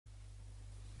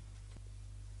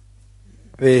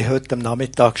wie heute am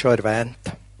Nachmittag schon erwähnt,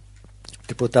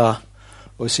 der Buddha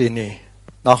und seine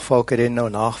Nachfolgerinnen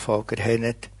und Nachfolger haben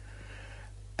nicht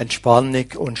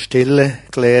Entspannung und Stille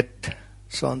gelehrt,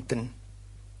 sondern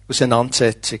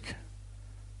Auseinandersetzung.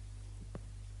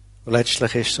 Und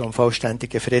letztlich ist es um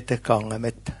vollständigen Frieden gegangen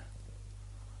mit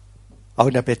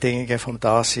allen Bedingungen vom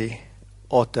Dasein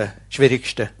oder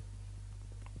schwierigsten.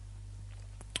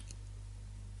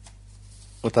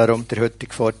 Und darum der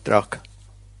heutige Vortrag.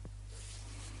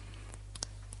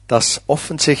 Das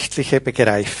Offensichtliche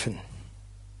begreifen.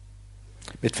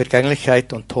 Mit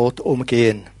Vergänglichkeit und Tod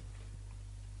umgehen.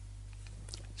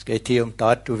 Es geht hier um die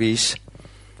Art und Weise,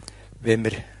 wie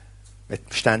wir mit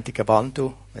dem ständigen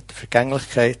Wandel, mit der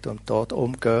Vergänglichkeit und dem Tod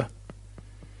umgehen.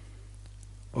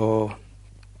 Und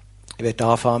ich werde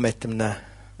anfangen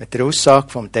mit der Aussage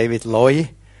von David Loy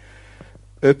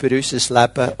über unser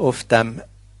Leben auf dem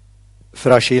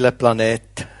fragilen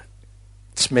Planet,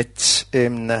 mit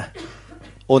im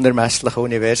unermesslichen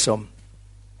Universum.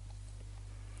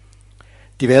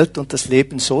 Die Welt und das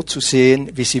Leben so zu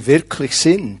sehen, wie sie wirklich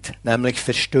sind, nämlich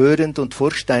verstörend und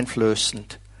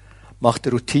furchteinflößend,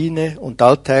 macht Routine und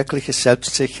alltägliches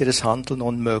selbstsicheres Handeln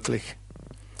unmöglich.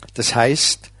 Das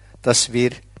heißt, dass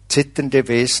wir zitternde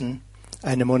Wesen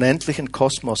einem unendlichen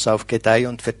Kosmos auf Gedeih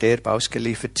und Verderb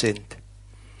ausgeliefert sind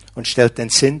und stellt den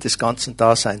Sinn des ganzen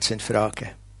Daseins in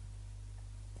Frage.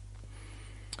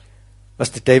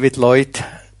 Was der David Lloyd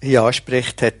hier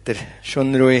anspricht, hat der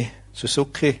Shunryu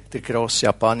Suzuki, der grosse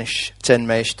japanische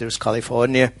Zen-Meister aus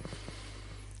Kalifornien,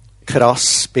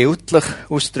 krass bildlich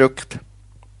ausgedrückt.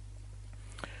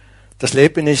 Das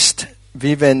Leben ist,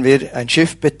 wie wenn wir ein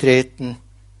Schiff betreten,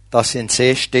 das in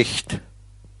See sticht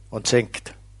und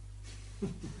sinkt.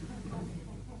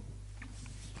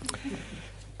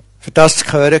 Für das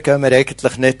zu hören, gehen wir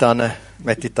eigentlich nicht an einen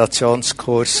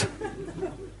Meditationskurs.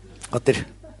 Oder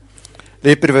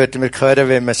lieber würden wir hören,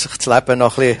 wie man sich das Leben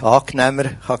noch ein bisschen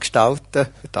angenehmer gestalten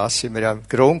kann. Für das sind wir ja im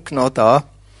Grunde genommen da.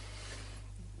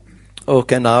 Und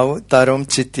genau darum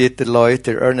zitiert der Lloyd,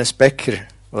 der Ernest Becker,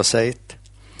 der sagt,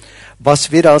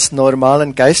 was wir als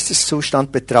normalen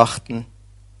Geisteszustand betrachten,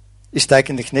 ist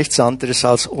eigentlich nichts anderes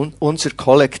als unser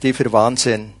kollektiver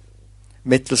Wahnsinn,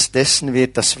 mittels dessen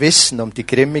wir das Wissen um die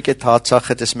grimmige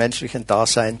Tatsache des menschlichen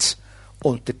Daseins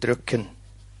unterdrücken.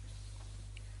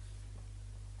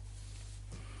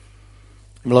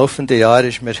 Im laufenden Jahr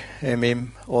ist mir in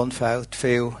meinem Umfeld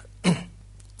viel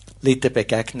Leiden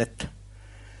begegnet.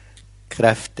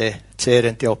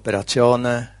 Kräftezehrende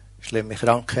Operationen, schlimme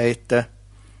Krankheiten,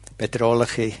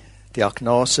 bedrohliche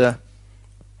Diagnosen,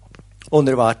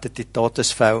 unerwartete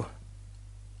Todesfälle.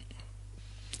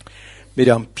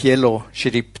 Miriam Pielo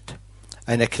schreibt,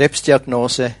 eine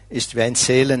Krebsdiagnose ist wie ein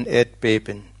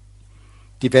Seelenerdbeben.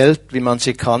 Die Welt, wie man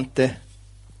sie kannte,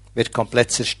 wird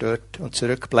komplett zerstört und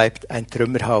zurück bleibt ein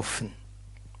Trümmerhaufen.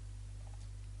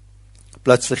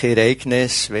 Plötzliche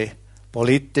Ereignisse wie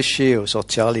politische und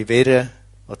soziale Wirren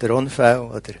oder Unfälle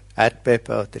oder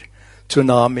Erdbeben oder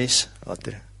Tsunamis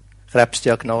oder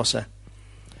Krebsdiagnosen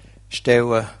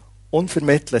stellen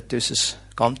unvermittelt unser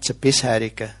ganzes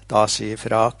bisheriges Dasein in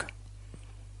Frage.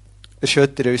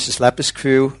 Erschüttern unser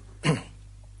Lebensgefühl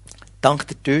dank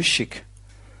der Täuschung,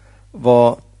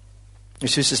 die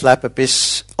uns unser Leben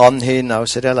bis anhin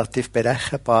als relativ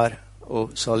berechenbar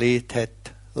und solid hat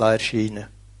erscheinen.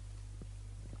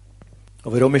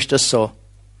 Und warum ist das so?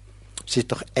 Wir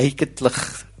sind doch eigentlich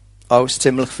alles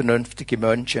ziemlich vernünftige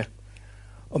Menschen.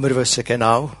 Und wir wissen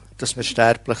genau, dass wir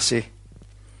sterblich sind.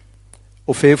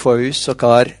 Und viele von uns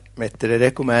sogar mit einer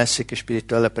regelmässigen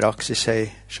spirituellen Praxis haben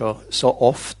schon so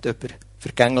oft über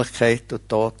Vergänglichkeit und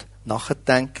Tod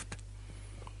nachgedacht.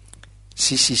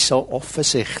 Sie sind so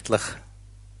offensichtlich.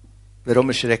 Warum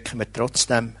erschrecken wir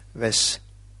trotzdem, wenn es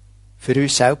für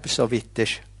uns selber so weit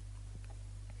ist?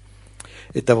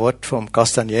 In dem Wort vom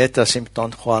Castaneda im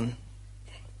Don Juan.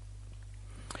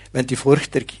 Wenn die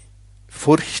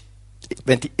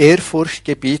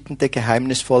ehrfurchtgebietende,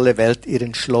 geheimnisvolle Welt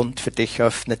ihren Schlund für dich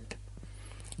öffnet,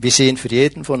 wie sie ihn für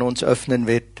jeden von uns öffnen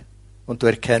wird, und du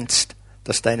erkennst,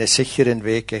 dass deine sicheren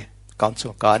Wege ganz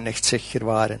und gar nicht sicher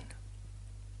waren.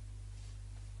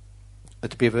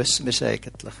 Und dabei wissen wir es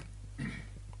eigentlich.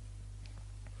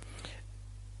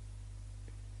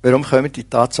 Warum können wir die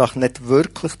Tatsache nicht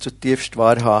wirklich zutiefst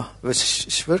wahrhaben? Weil es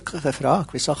ist wirklich eine Frage.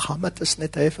 Wieso kann man das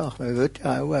nicht einfach? Man würde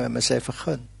ja auch, wenn man es einfach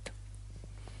könnte.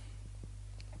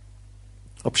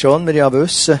 Obschon wir ja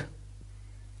wissen,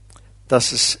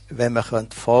 dass es, wenn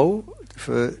man voll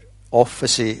dafür offen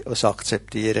sein und es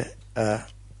akzeptieren,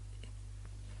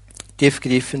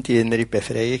 tiefgreifende innere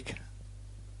Befreiung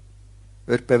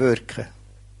wird bewirken.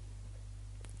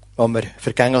 Wo wir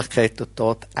Vergänglichkeit und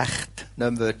Tod echt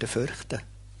nicht mehr fürchten würden.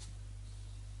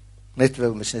 Nicht,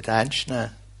 weil wir es nicht ernst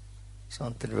nehmen,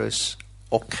 sondern weil es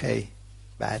okay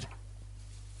wäre.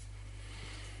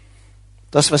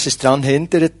 Das, was es daran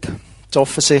hindert, das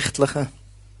Offensichtliche,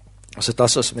 also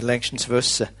das, was wir längstens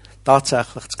wissen,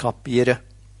 tatsächlich zu kapieren,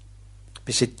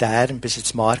 bis in die Arme, bis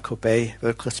ins Mark und Bein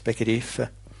wirklich zu begreifen,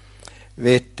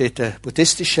 wird in der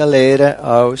buddhistischen Lehre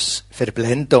als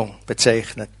Verblendung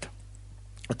bezeichnet.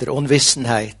 Oder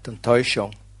Unwissenheit und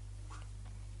Täuschung.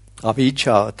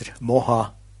 Avijja oder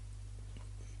Moha.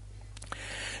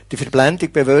 Die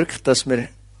Verblendung bewirkt, dass wir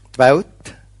die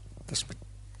Welt, dass wir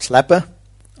das Leben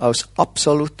als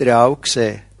absolut real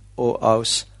sehen und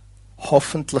als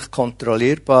hoffentlich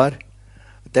kontrollierbar,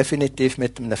 definitiv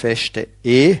mit einem festen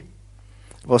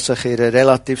was sich in einer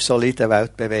relativ soliden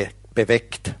Welt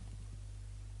bewegt.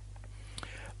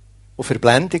 Und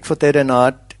Verblendung von dieser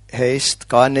Art heisst,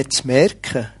 gar nicht zu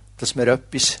merken, dass wir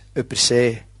etwas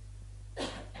übersehen.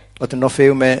 Oder noch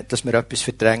viel mehr, dass wir etwas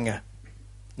verdrängen.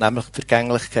 Nämlich die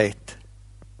Vergänglichkeit.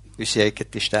 Unsere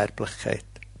eigene Sterblichkeit.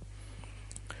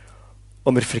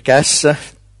 Und wir vergessen,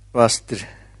 was der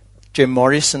Jim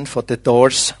Morrison von The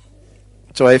Doors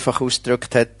so einfach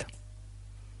ausgedrückt hat.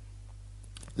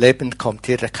 Leben kommt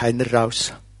hier keiner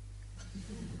raus.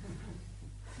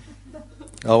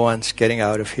 No one's getting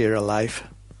out of here alive.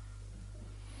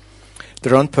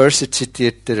 Der Ron Percy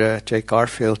zitiert der Jay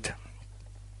Garfield.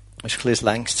 Das ist ein bisschen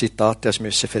längeres Zitat, das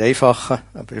müssen vereinfachen,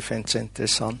 aber ich finde es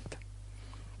interessant.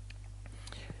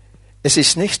 Es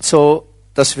ist nicht so,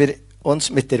 dass wir uns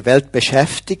mit der Welt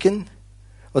beschäftigen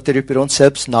oder über uns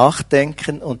selbst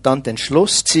nachdenken und dann den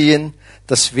Schluss ziehen,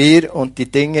 dass wir und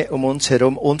die Dinge um uns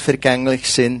herum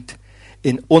unvergänglich sind,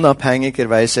 in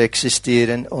unabhängiger Weise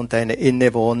existieren und eine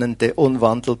innewohnende,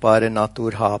 unwandelbare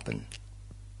Natur haben.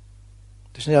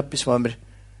 Das ist nicht etwas, wo wir einen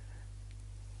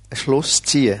Schluss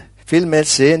ziehen. Vielmehr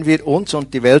sehen wir uns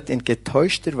und die Welt in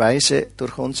getäuschter Weise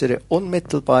durch unsere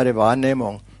unmittelbare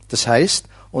Wahrnehmung. Das heißt,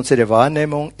 unsere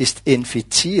Wahrnehmung ist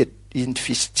infiziert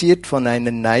von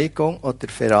einer Neigung oder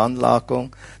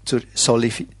Veranlagung zur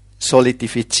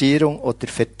Solidifizierung oder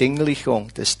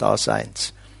Verdinglichung des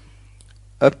Daseins.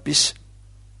 Etwas,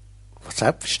 was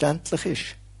selbstverständlich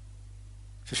ist.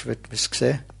 Sonst wird man es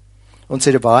sehen.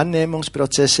 Unsere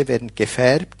Wahrnehmungsprozesse werden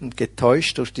gefärbt und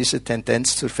getäuscht durch diese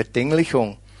Tendenz zur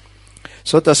Verdinglichung,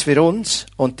 so dass wir uns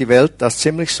und die Welt als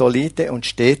ziemlich solide und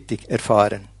stetig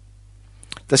erfahren.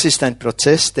 Das ist ein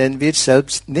Prozess, den wir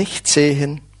selbst nicht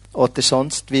sehen oder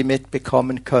sonst wie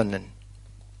mitbekommen können.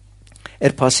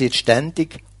 Er passiert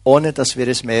ständig, ohne dass wir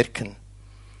es merken.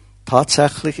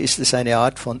 Tatsächlich ist es eine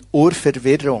Art von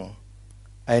Urverwirrung,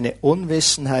 eine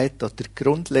Unwissenheit oder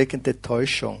grundlegende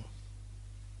Täuschung.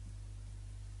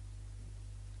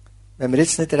 Wenn wir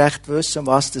jetzt nicht recht wissen, um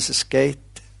was es geht,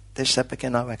 das ist eben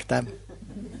genau wegen dem.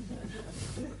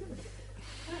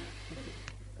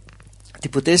 Die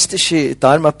buddhistische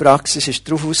Dharma-Praxis ist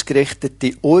darauf ausgerichtet,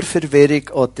 die Urverwirrung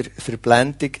oder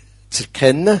Verblendung zu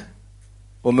erkennen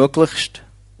und möglichst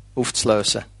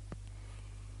aufzulösen.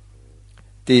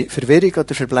 Die Verwirrung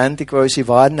oder Verblendung, die unsere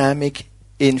Wahrnehmung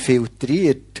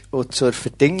infiltriert und zur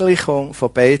Verdinglichung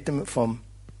von beidem, vom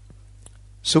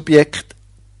Subjekt,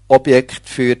 Objekt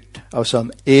führt, also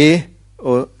am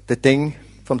und dem Ding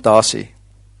vom Dasein.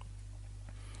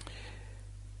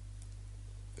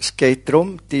 Es geht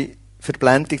darum, die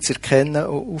Verblendung zu erkennen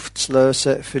und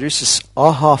aufzulösen, für unser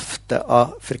Anhaften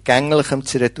an Vergänglichem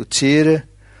zu reduzieren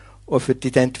und für die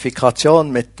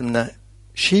Identifikation mit einem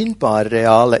scheinbar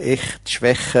realen Ich zu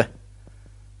schwächen,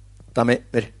 damit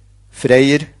wir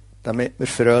freier, damit wir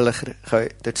fröhlicher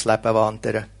durchs Leben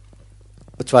wandern können.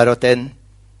 Und zwar auch dann,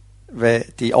 wenn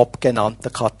die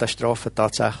abgenannten Katastrophen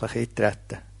tatsächlich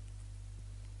eintreten.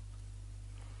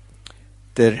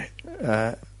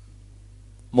 Der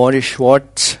Maurice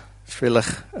Schwartz ist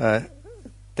vielleicht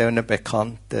denen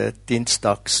bekannt,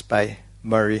 dienstags bei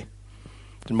Murray.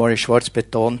 Der Maurice Schwartz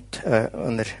betont,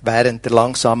 während der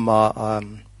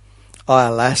langsamen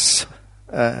ALS,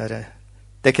 einer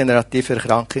degenerativen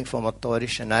Erkrankung vom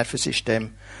motorischen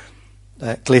Nervensystem,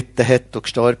 gelitten hat und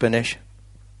gestorben ist.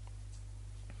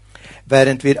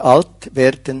 Während wir alt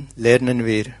werden, lernen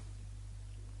wir.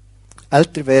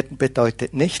 Älter werden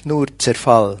bedeutet nicht nur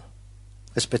Zerfall,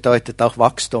 es bedeutet auch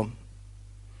Wachstum.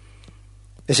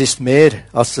 Es ist mehr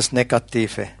als das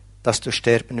Negative, dass du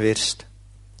sterben wirst.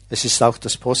 Es ist auch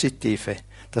das Positive,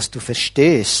 dass du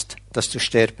verstehst, dass du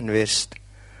sterben wirst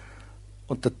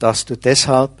und dass du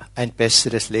deshalb ein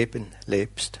besseres Leben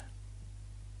lebst.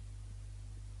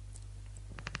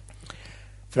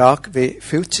 Frage, wie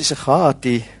fühlt sie sich an,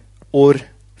 die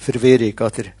Urverwirrung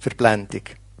oder Verblendung?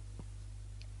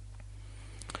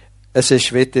 es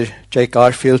ist, wie der J.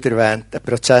 Garfield erwähnt, ein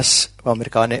Prozess, den wir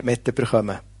gar nicht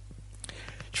mitbekommen.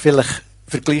 Es ist vielleicht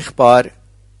vergleichbar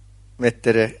mit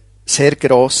einer sehr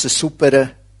grossen,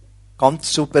 sauberen,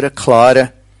 ganz sauberen, klaren,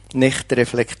 nicht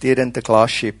reflektierenden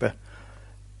Glasscheibe,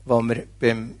 wo wir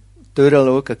beim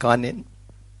Durchschauen gar nicht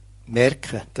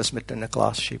merken, dass wir durch eine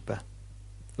Glasscheibe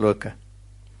schauen.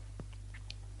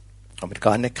 Aber wir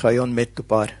gar nicht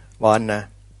unmittelbar wahrnehmen.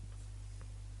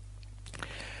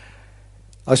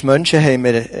 Als Menschen haben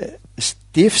wir ein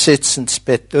tiefsitzendes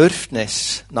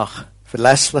Bedürfnis nach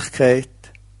Verlässlichkeit,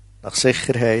 nach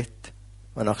Sicherheit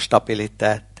und nach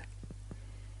Stabilität.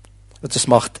 Und das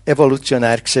macht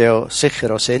evolutionär gesehen auch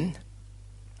sicher auch Sinn.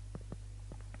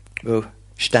 Weil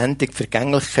ständig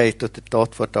Vergänglichkeit oder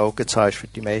Tod vor den Augen zu haben, ist für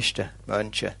die meisten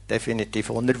Menschen definitiv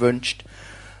unerwünscht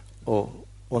und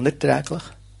unerträglich.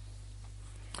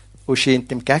 Und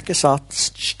scheint im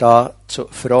Gegensatz zu stehen zu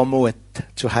Frohmut,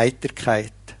 zu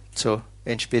Heiterkeit, zu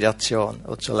Inspiration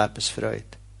und zu Lebensfreude.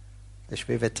 Das ist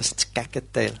wie wenn das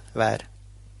Gegenteil wäre.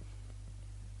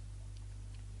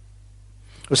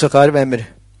 Und sogar wenn wir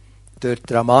durch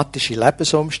dramatische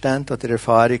Lebensumstände oder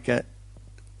Erfahrungen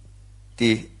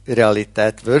die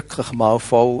Realität wirklich mal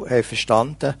voll haben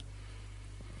verstanden,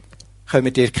 können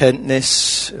wir die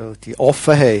Erkenntnis, die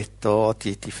Offenheit, auch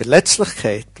die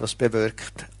Verletzlichkeit, was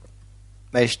bewirkt,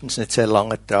 meistens nicht sehr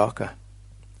lange ertragen.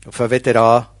 Und fangen wieder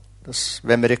an, dass,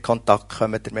 wenn wir in Kontakt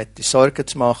kommen, damit die Sorgen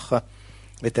zu machen,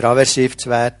 wieder aversiv zu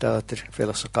werden oder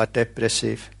vielleicht sogar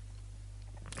depressiv.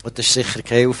 Und das ist sicher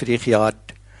keine hilfreiche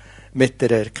Art, mit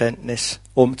der Erkenntnis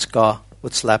umzugehen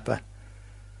und zu leben.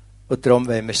 Und darum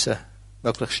wollen wir sie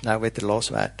möglichst schnell wieder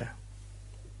loswerden.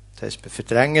 Das heisst, wir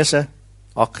verdrängen sie,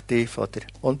 aktiv oder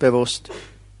unbewusst,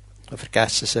 und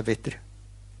vergessen sie wieder.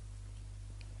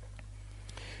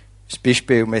 Das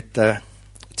Beispiel mit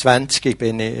 20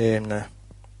 bin ich in einem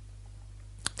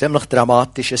ziemlich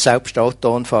dramatischen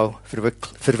Selbstautounfall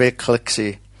verwickelt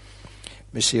gewesen.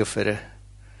 Wir sind auf einer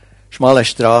schmalen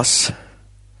Strasse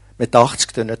mit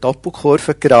 80 durch eine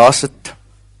Doppelkurve geraset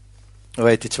und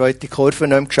haben die zweite Kurve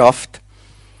nicht mehr geschafft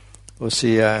und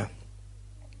sind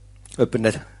über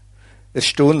einen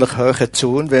erstaunlich hohen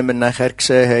Zaun, wie wir nachher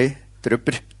gesehen haben,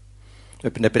 drüber,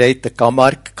 über einen breiten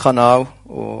Camargue-Kanal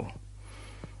und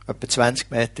etwa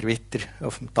 20 Meter weiter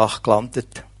auf dem Dach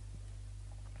gelandet.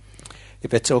 In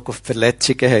Bezug auf die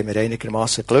Verletzungen haben wir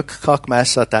einigermaßen Glück gehabt,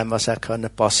 gemessen an dem, was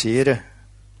passieren konnte.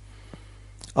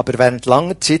 Aber während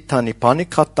langer Zeit habe ich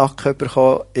Panikattacken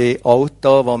bekommen in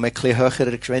Autos, die mit etwas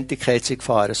höherer Geschwindigkeit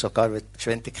gefahren sind, sogar weil die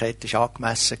Geschwindigkeit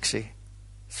angemessen war.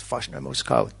 Das ist fast nicht mehr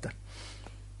ausgehalten.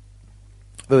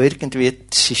 Weil irgendwie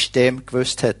das System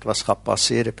gewusst hat, was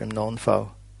passieren kann beim Notfall.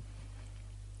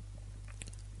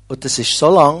 Und das ist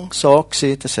so lange so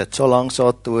gewesen, das hat so lange so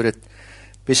gedauert,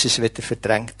 bis ich es wieder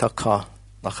verdrängt hatte.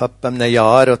 Nach etwa einem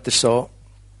Jahr oder so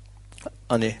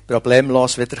konnte ich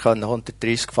problemlos wieder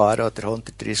 130 fahren oder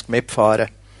 130 mitfahren.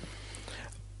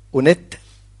 Und nicht,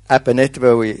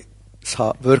 weil ich es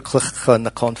wirklich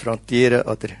konfrontieren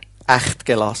oder echt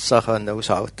gelassen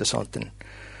aushalten, sondern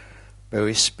weil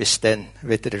ich es bis dann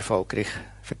wieder erfolgreich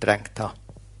verdrängt habe.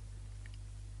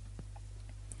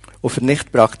 Und für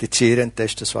Nicht-Praktizierende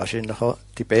ist das wahrscheinlich auch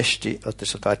die beste oder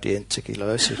sogar die einzige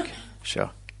Lösung. Ist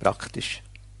ja praktisch.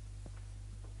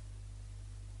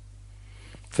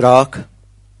 Frage: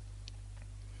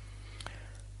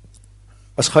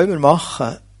 Was können wir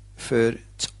machen für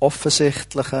das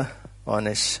Offensichtliche, wenn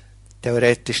es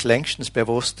theoretisch längstens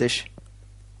bewusst ist,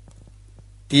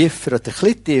 tiefer oder ein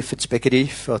bisschen tiefer zu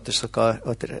begreifen oder sogar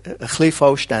ein bisschen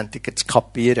vollständiger zu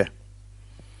kapieren?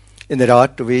 In einer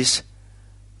Art und Weise,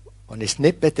 die es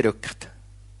nicht bedrückt,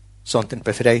 sondern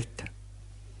befreit.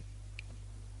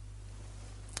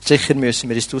 Sicher müssen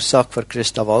wir uns die Aussage von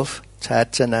Christa Wolf zu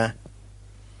Herzen nehmen.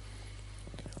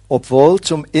 Obwohl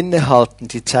zum Innehalten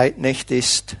die Zeit nicht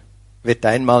ist, wird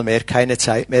einmal mehr keine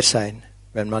Zeit mehr sein,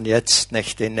 wenn man jetzt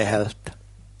nicht innehält.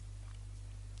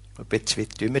 Und bitte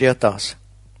tun wir ja das.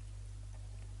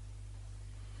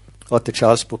 Oder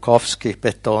Charles Bukowski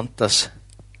betont, dass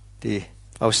die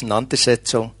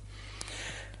Auseinandersetzung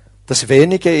das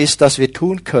Wenige ist, das wir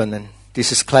tun können,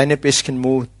 dieses kleine bisschen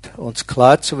Mut, uns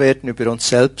klar zu werden über uns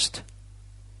selbst.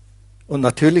 Und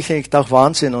natürlich liegt auch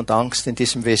Wahnsinn und Angst in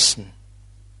diesem Wissen,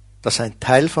 dass ein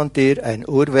Teil von dir ein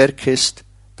Uhrwerk ist,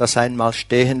 das einmal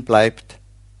stehen bleibt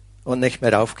und nicht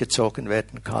mehr aufgezogen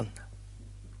werden kann.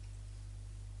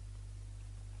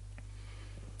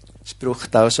 Es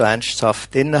braucht also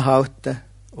ernsthaft innehalten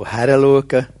und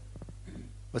heranschauen,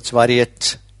 und zwar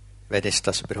jetzt, wenn es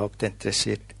das überhaupt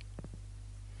interessiert.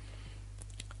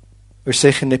 Es ist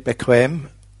sicher nicht bequem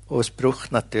und es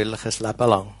braucht natürlich ein Leben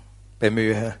lang.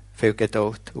 bemühen, viel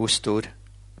Geduld, Ausdauer.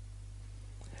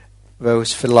 Weil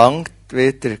es verlangt,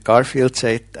 wie der Garfield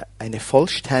sagt, eine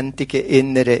vollständige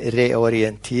innere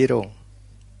Reorientierung.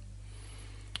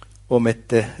 Und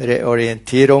mit der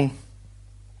Reorientierung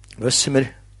wissen wir,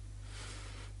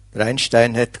 der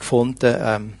Einstein hat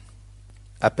gefunden,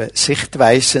 eben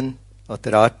Sichtweisen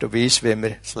oder Art und Weise, wie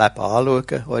wir das Leben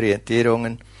anschauen,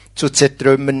 Orientierungen zu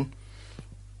zertrümmern,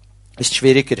 ist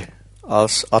schwieriger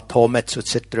als Atome zu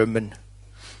zertrümmern.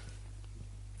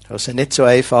 Also nicht so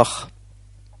einfach,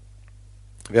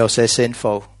 wie auch sehr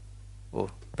sinnvoll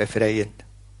und befreiend.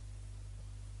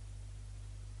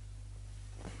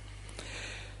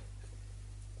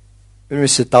 Wir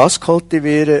müssen das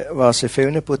kultivieren, was in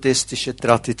vielen buddhistischen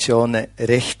Traditionen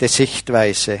rechte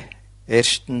Sichtweise,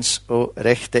 erstens auch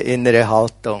rechte innere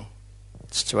Haltung,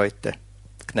 das zweite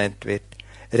genannt wird.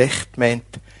 Recht meint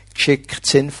geschickt,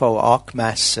 sinnvoll,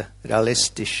 angemessen,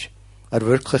 realistisch, der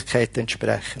Wirklichkeit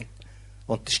entsprechend,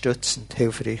 unterstützend,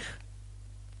 hilfreich.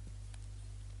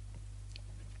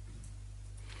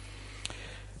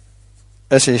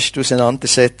 Es ist die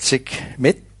Auseinandersetzung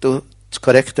mit das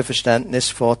korrekte Verständnis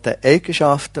von den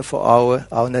Eigenschaften von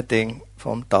allen Dingen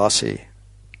vom Dasein.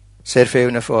 Sehr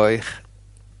vielen von euch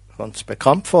kommt es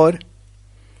bekannt vor. Die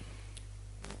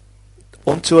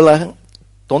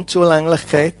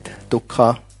Unzulänglichkeit,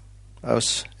 Dukkha,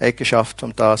 als Eigenschaft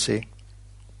vom Dasein.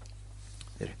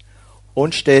 Die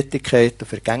Unstetigkeit und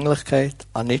Vergänglichkeit,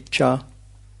 Anicca.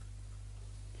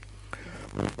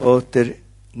 Oder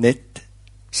nicht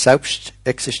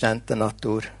selbstexistente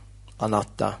Natur,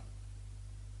 Anatta.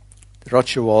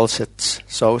 Roger Walls hat es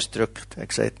so ausgedrückt. Er hat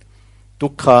gesagt,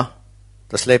 Dukkha,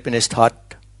 das Leben ist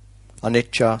hart.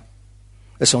 Anicca,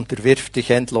 es unterwirft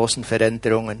dich endlosen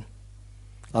Veränderungen.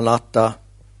 Anatta,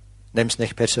 nimm's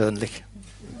nicht persönlich.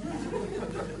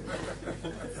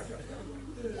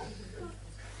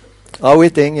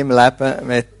 Alle Dinge im Leben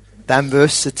mit dem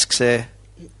Wissen zu sehen,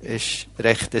 ist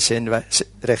rechte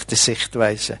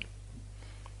Sichtweise.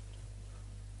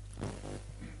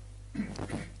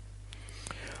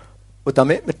 Und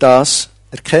damit wir das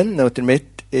erkennen und damit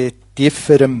in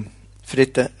tieferem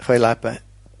Frieden leben können,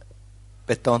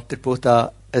 betont der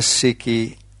Buddha, es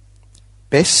sei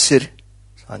besser,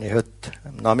 das habe ich heute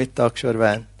am Nachmittag schon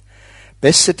erwähnt,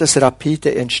 besser das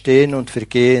rapide Entstehen und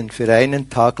Vergehen für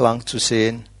einen Tag lang zu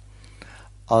sehen,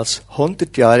 als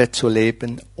 100 Jahre zu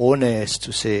leben, ohne es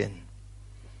zu sehen.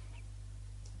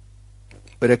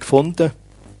 Wir haben gefunden,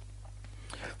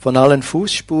 von allen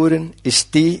Fußspuren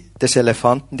ist die des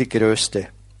Elefanten die größte.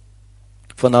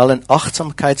 Von allen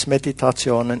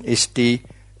Achtsamkeitsmeditationen ist die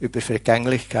über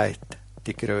Vergänglichkeit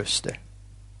die größte.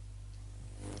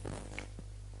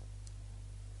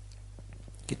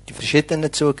 Es gibt die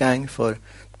verschiedenen Zugänge, von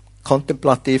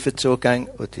kontemplativen Zugängen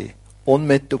und die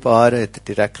unmittelbaren, der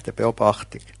direkten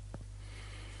Beobachtung.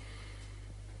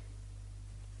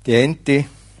 Die eine, wir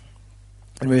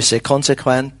müssen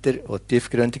konsequenter und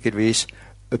tiefgründigerweise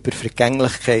über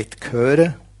Vergänglichkeit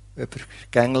hören, über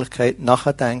Vergänglichkeit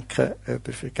nachdenken,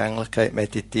 über Vergänglichkeit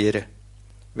meditieren,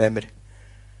 wenn wir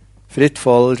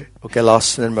friedvoller und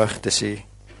gelassener möchten sein.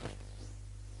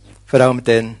 Vor allem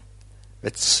dann,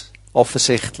 wenn das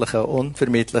offensichtliche,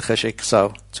 unvermeidliche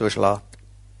Schicksal zuschlägt.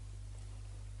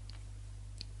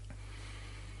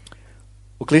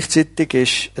 Und gleichzeitig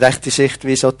ist rechte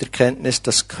Sichtweise auch die Erkenntnis,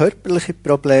 dass körperliche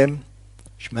Probleme,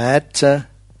 Schmerzen,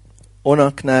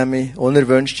 unangenehme,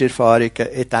 unerwünschte Erfahrungen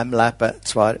in diesem Leben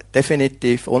zwar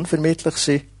definitiv unvermeidlich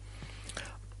sind,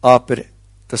 aber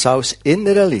dass auch das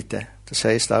innere Leiden, das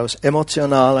heisst auch das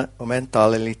emotionale und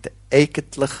mentale Leiden,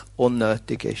 eigentlich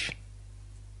unnötig ist.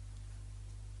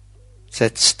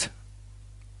 Setzt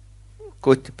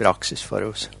gute Praxis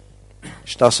voraus. Das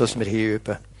ist das, was wir hier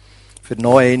üben. Für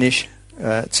noch einmal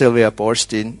Sylvia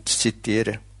Boorstein zu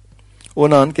zitieren.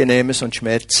 Unangenehmes und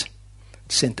Schmerz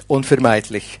sind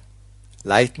unvermeidlich.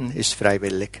 Leiden ist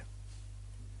freiwillig.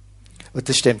 Und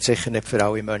das stimmt sicher nicht für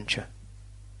alle Menschen.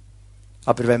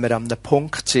 Aber wenn wir an einem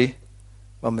Punkt sind,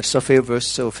 wo wir so viel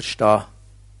wissen und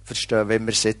verstehen, wie wir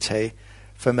es jetzt haben,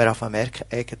 können wir einfach merken,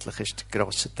 eigentlich ist der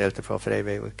grosse Teil davon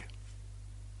freiwillig.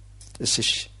 Es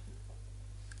ist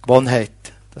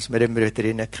Gewohnheit, dass wir immer wieder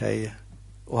reingehen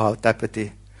und halt eben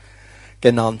die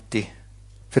genannte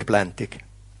Verblendung.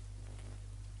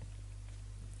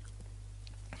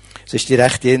 Es ist die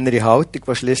rechte innere Haltung,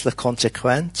 die schliesslich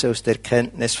Konsequenzen aus der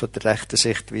Erkenntnis von der rechten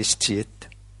Sichtweise zieht.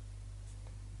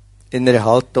 Innere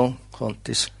Haltung kommt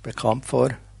uns bekannt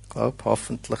vor, glaube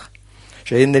hoffentlich. Es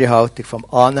ist eine innere Haltung vom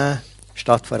Annehmen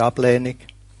statt von Ablehnung.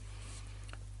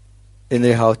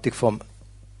 Innere Haltung vom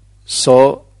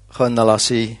so können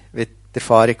lassen, wie die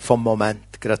Erfahrung vom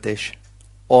Moment gerade ist,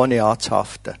 ohne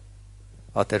anzuhaften,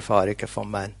 an den Erfahrungen vom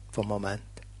Moment.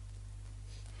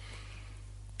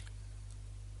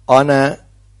 Annehmen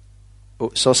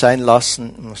und so sein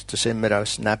lassen, muss das immer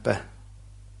als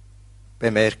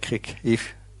Nebenbemerkung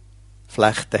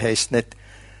einflechten. Heisst nicht,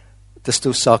 dass die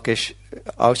Aussage ist,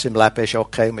 alles im Leben ist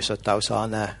okay und wir sollten alles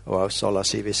annehmen und alles so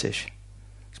lassen, wie es ist.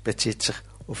 Es bezieht sich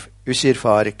auf unsere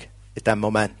Erfahrung in diesem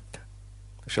Moment.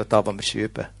 Das ist schon da, wo wir es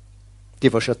üben.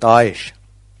 Die schon da ist.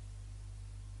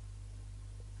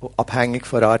 Und abhängig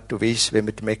von der Art und Weise, wie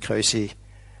wir damit sein können,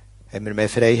 haben wir mehr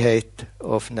Freiheit,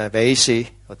 auf eine weise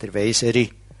oder weisere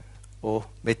und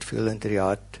mitfühlendere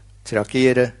Art zu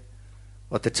reagieren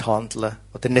oder zu handeln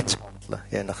oder nicht zu handeln,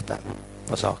 je nachdem,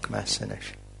 was angemessen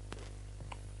ist.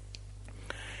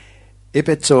 In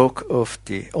Bezug auf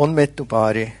die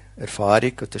unmittelbare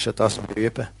Erfahrung, und das ist ja das, was wir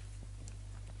üben,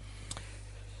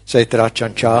 sagt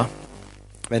Ajahn Chah,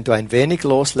 wenn du ein wenig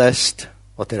loslässt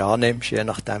oder annimmst, je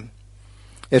nachdem,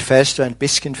 erfährst du ein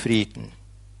bisschen Frieden.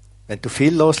 Wenn du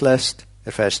viel loslässt,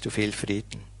 erfährst du viel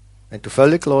Frieden. Wenn du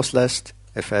völlig loslässt,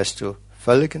 erfährst du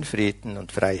völligen Frieden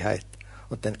und Freiheit.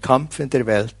 Und der Kampf in der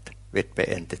Welt wird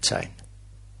beendet sein.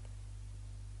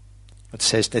 Und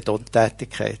das heisst nicht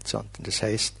Untätigkeit, sondern das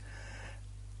heisst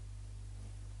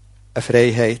eine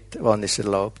Freiheit, die uns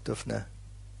erlaubt, auf eine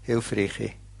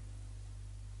hilfreiche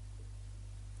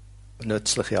und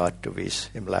nützliche Art und Weise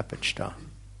im Leben zu stehen.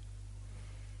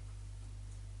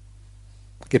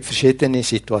 Es gibt verschiedene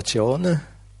Situationen,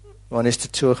 die uns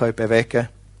dazu bewegen können,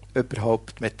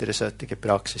 überhaupt mit einer solchen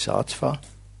Praxis anzufangen.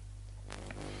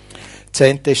 Das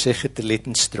eine ist sicher der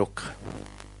Leidensdruck.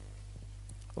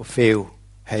 Und viele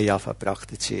haben angefangen zu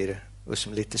praktizieren aus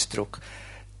dem Leidensdruck.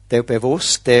 Teil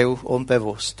bewusst, Teil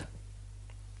unbewusst.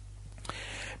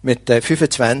 Mit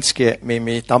 25 hat mich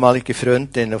meine damalige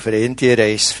Freundin auf einer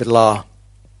Indienreise verlassen.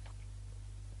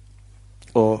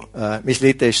 Und mein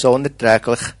Leiden war so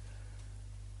unerträglich,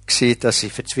 dass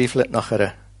ich verzweifelt nach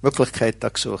einer Möglichkeit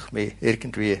gesucht, mich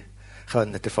irgendwie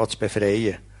davon zu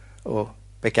befreien. Und die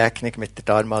Begegnung mit der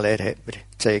Dharma-Lehre hat mir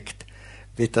gezeigt,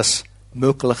 wie das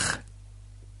möglich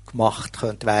gemacht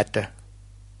könnte werden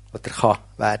oder kann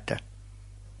werden.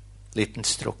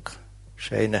 Leidensdruck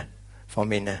ist einer von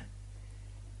meinen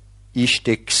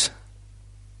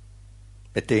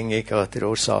Einstiegsbedingungen oder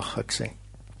Ursachen gewesen.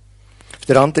 Auf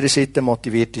der anderen Seite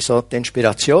motiviert uns auch die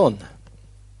Inspiration.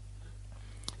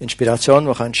 Inspiration,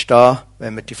 die entstehen kann,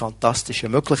 wenn wir die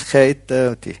fantastischen Möglichkeiten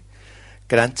und die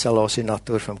grenzenlose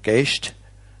Natur vom Geist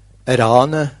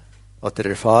erahnen oder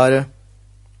erfahren.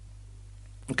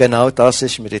 Und genau das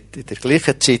ist mir in der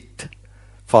gleichen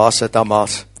Zeitphase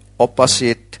damals auch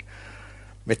passiert,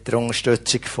 mit der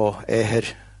Unterstützung von eher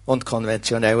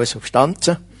unkonventionellen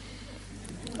Substanzen.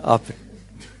 Aber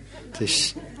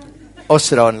das war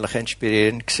außerordentlich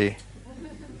inspirierend gewesen.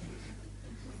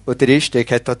 Und der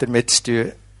Einstieg hat auch damit zu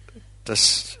tun,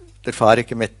 dass die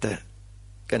Erfahrungen mit den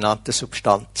genannten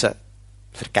Substanzen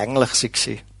vergänglich waren.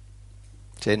 Sie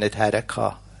haben nicht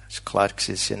hergekommen. Es war klar, dass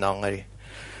sie einen anderen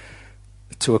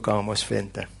Zugang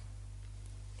finden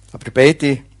muss. Aber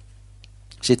beide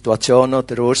Situationen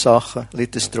oder Ursachen,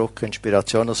 Leidensdruck,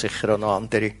 Inspiration und sicher auch noch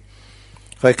andere,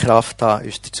 können Kraft haben,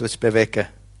 uns dazu zu bewegen,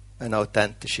 eine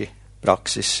authentische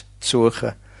Praxis zu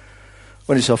suchen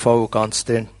und uns auch voll und ganz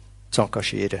drin zu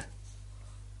engagieren.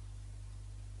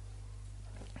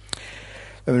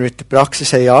 Wenn wir mit der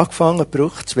Praxis haben angefangen,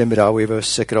 braucht es, wie wir alle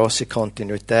wissen, grosse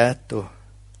Kontinuität und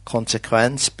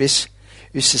Konsequenz, bis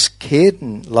unser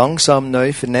Gehirn langsam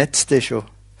neu vernetzt ist und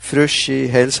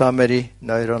frische, heilsamere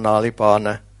neuronale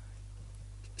Bahnen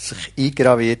sich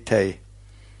eingraviert haben.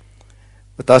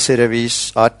 Und das in einer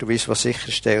Art und Weise, die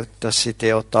sicherstellt, dass sie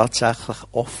dann auch tatsächlich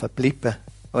offen bleiben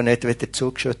und nicht wieder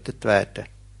zugeschüttet werden.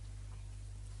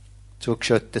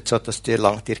 Zugeschüttet, sodass die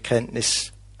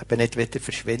Erkenntnis eben nicht wieder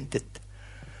verschwindet.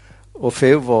 Und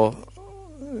viele,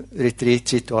 die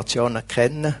Retreat-Situationen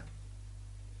kennen,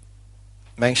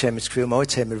 manchmal haben wir das Gefühl,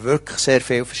 jetzt haben wir wirklich sehr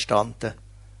viel verstanden.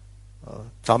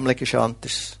 Die Sammlung ist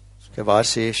anders, das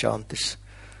Gewahrsein ist anders.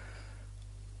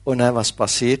 Und dann, was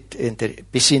passiert in der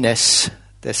Business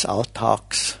des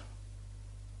Alltags?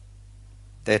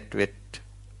 Dort wird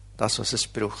das, was es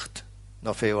braucht,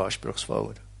 noch viel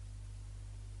anspruchsvoller.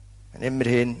 Und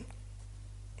immerhin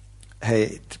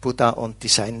haben der Buddha und die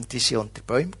Seinen, die sind unter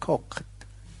Bäumen gehockt.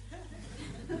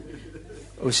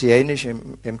 Und sie einmal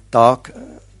im Tag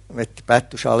mit der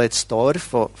Bettelschale ins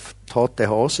Dorf, wo die tote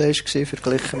Hose war,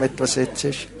 verglichen mit was jetzt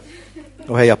ist.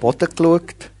 Und haben am Boden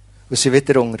geschaut und sind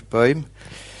wieder unter Bäumen.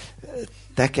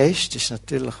 Der Geist war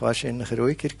natürlich wahrscheinlich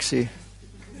ruhiger gewesen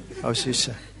als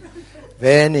unser.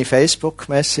 Wenig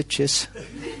Facebook-Messages.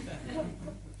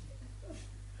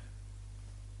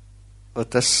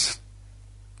 Und das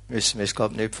müssen wir es,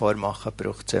 glaube ich, nicht vormachen,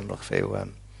 braucht ziemlich viel.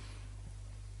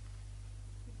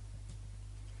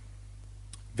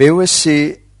 Will es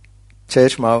sein,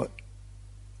 zuerst mal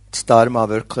das Dharma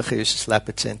wirklich in unser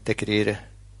Leben zu integrieren.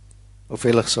 Und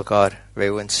vielleicht sogar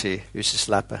wollen sie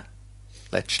unser Leben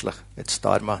letztlich mit das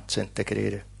Dharma zu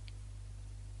integrieren.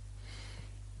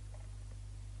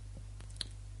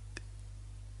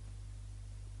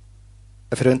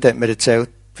 Ein Freund hat mir erzählt,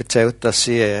 dass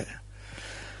sie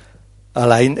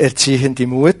alleinerziehende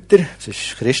Mutter, das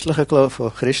war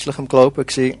von christlichem Glauben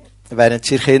gewesen, während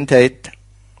sie Kindheit,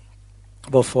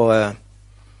 die von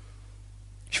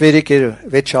schwieriger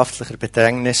wirtschaftlicher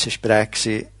Bedrängnis geprägt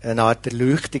war, eine Art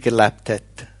Erleuchtung erlebt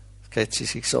hat.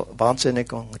 Sie war so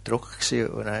wahnsinnig unter Druck gewesen,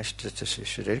 und dann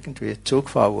ist ihr irgendwie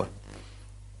zugefallen.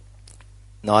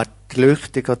 Eine Art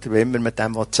Erleuchtung, oder wie immer man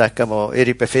dem sagen will, die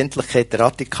ihre Befindlichkeit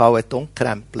radikal hat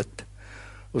umkrempelt,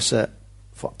 und sie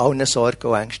von allen Sorgen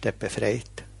und Ängsten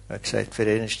befreit. Er hat gesagt, für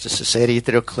ihn war das eine sehr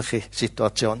eindrückliche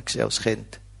Situation als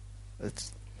Kind.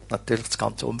 Natürlich, das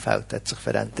ganze Umfeld hat sich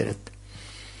verändert.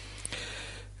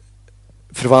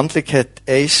 Die Verwandlung hat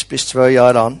 1 bis 2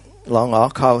 Jahre lang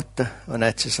angehalten, und dann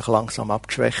hat sie sich langsam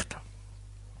abgeschwächt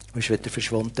und ist wieder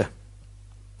verschwunden.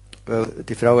 Weil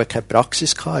die Frau hat keine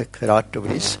Praxis gehabt, keine Art und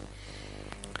Weise.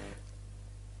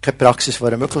 Keine Praxis, die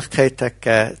eine Möglichkeit hat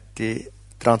gegeben, die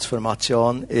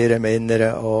Transformation in ihrem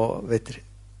Inneren auch wieder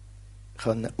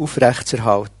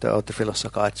aufrechtzuerhalten oder vielleicht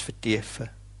sogar zu vertiefen.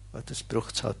 Und das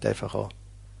braucht es halt einfach auch.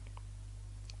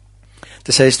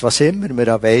 Das heisst, was immer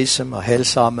wir an Weisem, an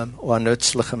Heilsamem und an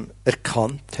Nützlichem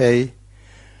erkannt haben,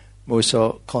 muss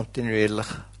auch kontinuierlich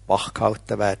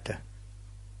wachgehalten werden.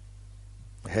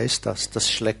 Wie heisst das? Das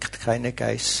schlägt keine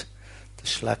Geiss.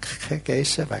 Das schlägt keine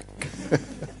Geissen weg.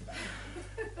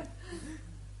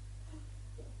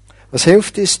 Was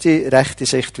hilft uns, die rechte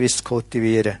Sichtweise zu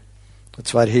kultivieren? Und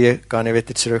zwar hier gehe ich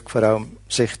wieder zurück, vor allem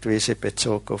Sichtweise in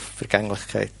Bezug auf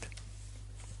Vergänglichkeit.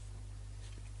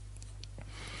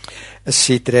 Es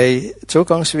sind 3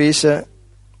 Zugangsweisen,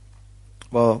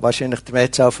 die wahrscheinlich der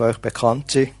Mehrzahl von euch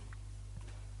bekannt sind.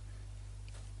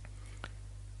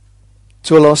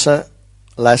 Zuhören,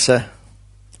 lesen,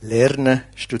 lernen,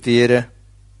 studieren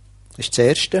ist das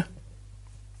Erste.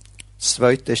 Das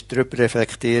Zweite ist darüber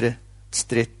reflektieren. Das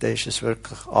Dritte ist es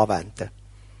wirklich anwenden.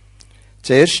 Das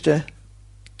Erste,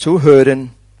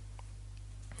 zuhören.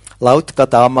 Laut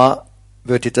Gautama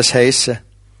würde das heißen,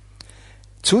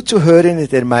 zuzuhören in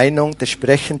der Meinung, der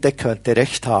Sprechende könnte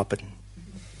Recht haben.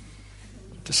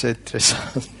 Das ist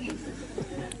interessant.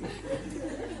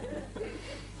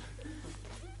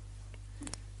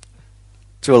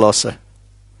 Zulassen.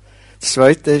 Das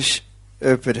Zweite ist,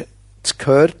 über das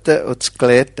Gehörte und das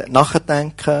Gelehrte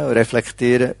nachdenken und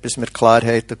reflektieren, bis wir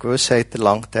Klarheit und Gewissheit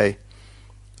erlangt haben.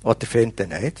 Oder finden,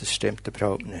 nein, das stimmt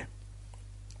überhaupt nicht.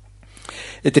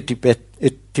 In der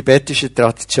tibetischen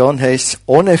Tradition heisst es,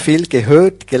 ohne viel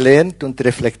gehört, gelernt und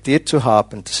reflektiert zu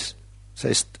haben, das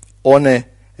heisst, ohne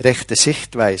rechte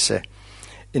Sichtweise,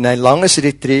 in ein langes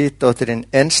Retreat oder in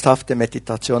ernsthafte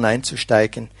Meditation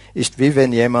einzusteigen, ist wie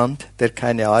wenn jemand, der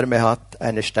keine Arme hat,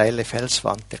 eine steile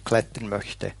Felswand erklettern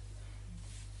möchte.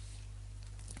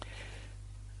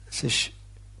 Es ist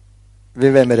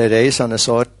wie wenn wir eine Reise an einen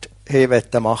Ort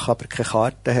machen, aber keine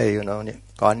Karte haben und auch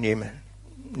gar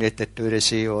nicht dort durch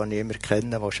sind und niemand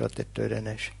kennen, der schon dort durch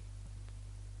ist.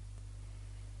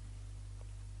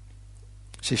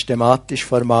 Systematisch,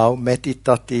 formal,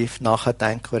 meditativ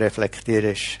nachdenken und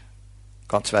reflektieren ist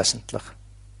ganz wesentlich.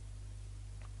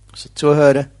 Also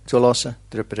zuhören, zulassen,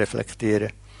 darüber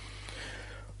reflektieren.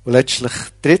 Und letztlich,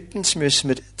 drittens, müssen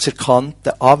wir das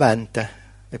Erkannte anwenden,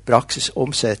 mit Praxis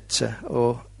umsetzen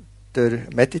und durch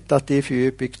meditative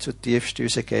Übung zutiefst in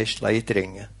unseren Geist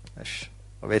eindringen. Das ist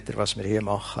auch wieder, was wir hier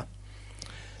machen.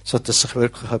 Sodass sich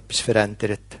wirklich etwas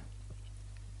verändert.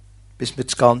 Bis wir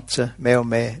das Ganze mehr und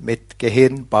mehr mit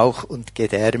Gehirn, Bauch und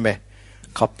Gedärme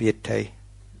kapiert haben.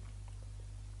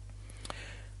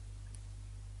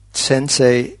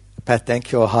 Sensei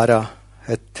Patenkyo Hara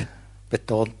hat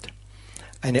betont,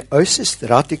 eine äußerst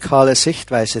radikale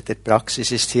Sichtweise der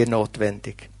Praxis ist hier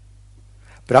notwendig.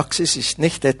 Praxis ist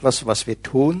nicht etwas, was wir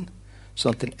tun,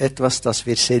 sondern etwas, das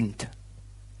wir sind.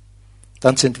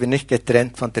 Dann sind wir nicht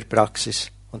getrennt von der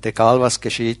Praxis. Und egal was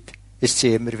geschieht, ist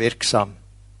sie immer wirksam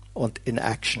und in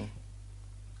Action.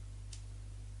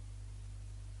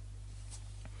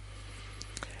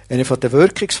 Eine von der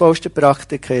wirkungsvollsten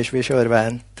Praktiken ist, wie schon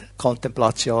erwähnt,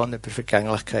 Kontemplation über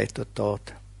Vergänglichkeit und Tod.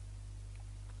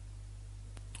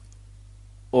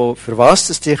 Und für was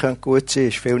das die gut sein können,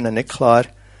 ist vielen nicht klar,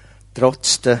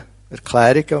 trotz der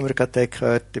Erklärungen, die wir gerade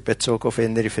gehört haben, in Bezug auf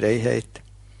innere Freiheit.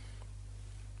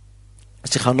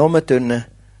 Sie kann nur durch eine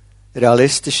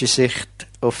realistische Sicht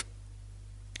auf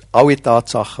alle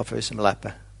Tatsachen von unserem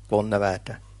Leben gewonnen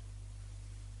werden.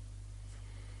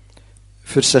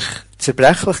 Für sich die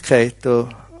Zerbrechlichkeit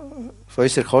von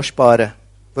unserer kostbaren,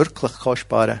 wirklich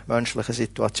kostbaren menschlichen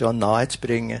Situation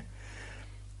nahezubringen,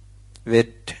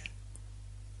 wird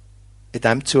in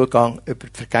diesem Zugang über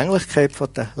die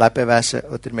Vergänglichkeit der Lebewesen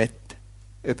oder damit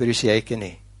über unsere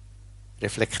eigene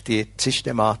reflektiert,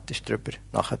 systematisch darüber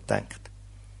nachdenkt.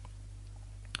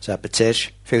 Also eben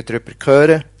zuerst viel darüber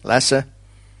hören, lesen.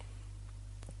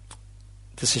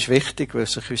 Das ist wichtig, weil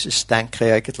sich unser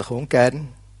Denken eigentlich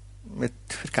ungern mit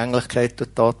Vergänglichkeit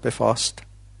und Tod befasst.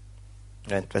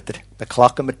 Entweder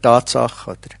beklagen wir die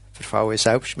Tatsache oder verfallen in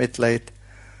Selbstmitleid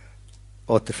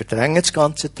oder verdrängen das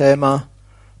ganze Thema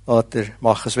oder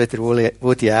machen es wieder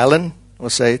Woody Allen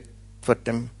und sagt, vor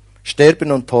dem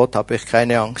Sterben und Tod habe ich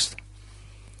keine Angst.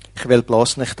 Ich will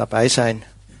bloß nicht dabei sein.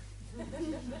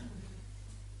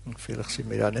 Und vielleicht sind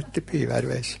wir ja nicht dabei, wer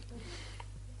weiß.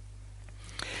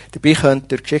 Dabei könnte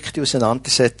durch geschickte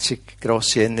Auseinandersetzung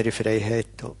grosse innere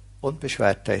Freiheit und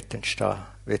Unbeschwertheit entstehen.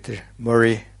 Wie der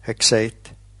Murray hat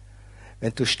gesagt,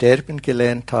 wenn du sterben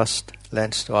gelernt hast,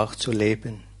 lernst du auch zu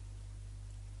leben.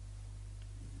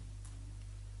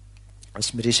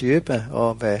 Was wir uns üben,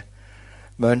 auch wenn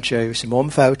Menschen in unserem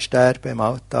Umfeld sterben, im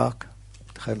Alltag,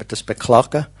 dann können wir das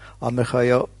beklagen, aber wir können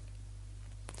ja,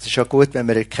 es ist auch gut, wenn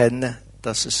wir erkennen,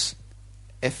 dass es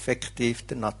effektiv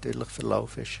der natürliche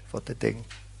Verlauf ist von den Dingen.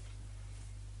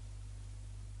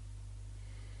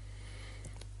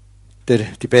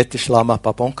 Der tibetische Lama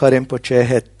Babonka Rinpoche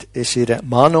hat in seiner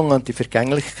Mahnung an die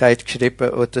Vergänglichkeit geschrieben,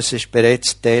 und das ist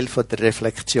bereits Teil von der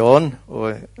Reflexion,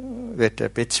 und wird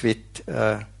ein bisschen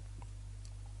weit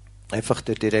einfach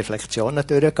durch die Reflexionen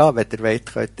durchgehen. Wenn ihr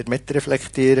wollt, könnt ihr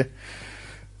mitreflektieren,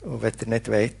 und wenn ihr nicht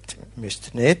wollt,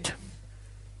 müsst ihr nicht.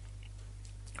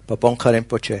 Babonka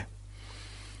Rinpoche.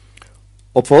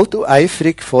 Obwohl du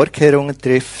eifrig Vorkehrungen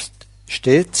triffst,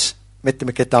 stets mit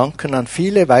dem Gedanken an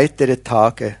viele weitere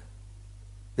Tage,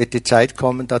 wird die Zeit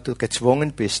kommen, da du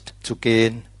gezwungen bist, zu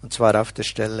gehen, und zwar auf der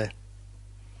Stelle.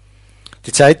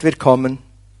 Die Zeit wird kommen,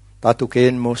 da du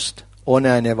gehen musst,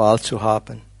 ohne eine Wahl zu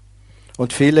haben,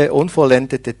 und viele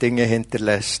unvollendete Dinge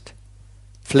hinterlässt.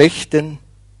 Pflichten,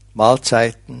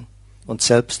 Mahlzeiten und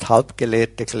selbst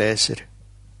halbgeleerte Gläser.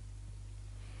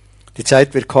 Die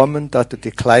Zeit wird kommen, da du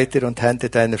die Kleider und Hände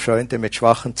deiner Freunde mit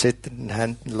schwachen, zitternden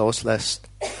Händen loslässt.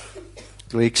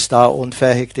 Du liegst da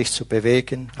unfähig, dich zu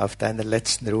bewegen, auf deiner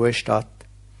letzten Ruhestatt,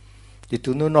 die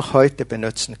du nur noch heute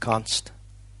benutzen kannst,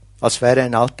 als wäre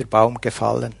ein alter Baum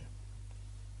gefallen.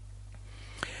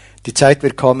 Die Zeit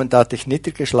wird kommen, da dich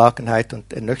Niedergeschlagenheit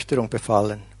und Ernüchterung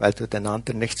befallen, weil du den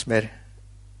anderen nichts mehr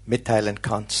mitteilen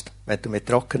kannst, wenn du mit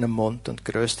trockenem Mund und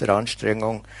größter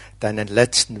Anstrengung deinen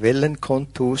letzten Willen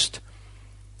kundtust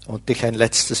und dich ein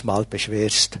letztes Mal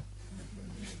beschwerst.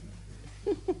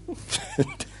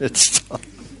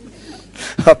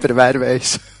 Aber wer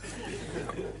weiß.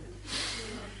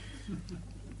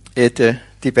 In den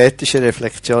tibetischen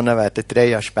Reflexionen werden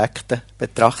 3 Aspekte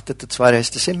betrachtet, und zwar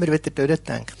heisst das immer wieder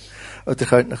durchdenkt. Und ihr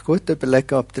könnt euch gut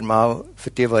überlegen, ob ihr mal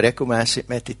für die regelmässig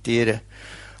meditieren,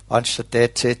 anstatt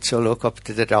dort zu sitzen und schauen, ob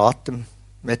ihr den Atem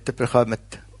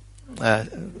mitbekommt,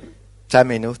 10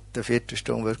 Minuten, eine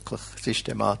Viertelstunde wirklich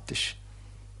systematisch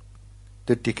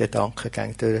durch die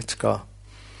Gedankengänge durchzugehen.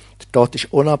 Der Tod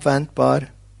ist unabwendbar,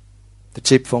 der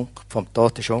Zeitpunkt vom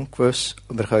Tod ist ungewiss,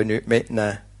 und wir können nichts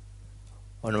mitnehmen,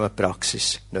 was nur die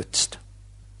Praxis nützt.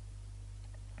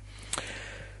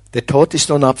 Der Tod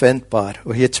ist unabwendbar.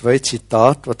 Und hier 2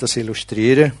 Zitate, die das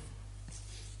illustrieren.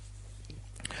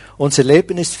 Unser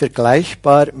Leben ist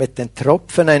vergleichbar mit den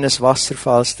Tropfen eines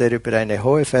Wasserfalls, der über eine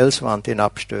hohe Felswand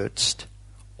hinabstürzt.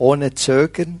 Ohne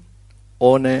Zögern,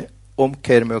 ohne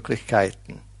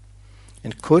Umkehrmöglichkeiten. Die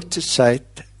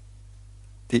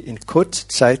in kurzer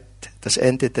Zeit das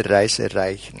Ende der Reise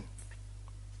erreichen.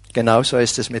 Genauso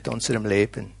ist es mit unserem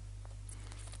Leben.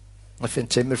 Ich finde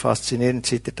es immer faszinierend,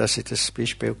 seit ihr, dass ich das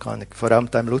Beispiel kann. Vor allem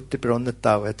da im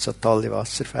Lutherbrunnental hat es so tolle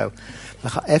Wasserfälle.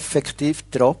 Man kann effektiv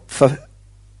Tropfen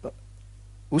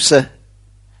rausnehmen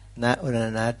und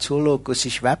dann zuschauen, und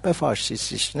sie schweben fast.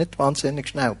 Es ist nicht wahnsinnig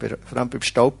schnell, vor allem beim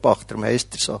Staubbach, darum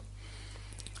heisst er so.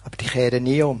 Aber die kehren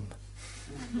nie um.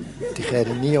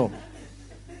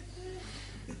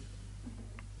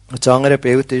 Und das andere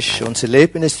Bild ist, unser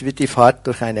Leben ist wie die Fahrt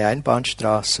durch eine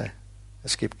Einbahnstraße.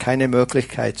 Es gibt keine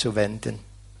Möglichkeit zu wenden.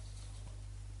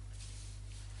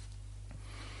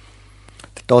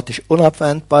 Der Tod ist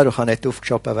unabwendbar und kann nicht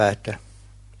aufgeschoben werden.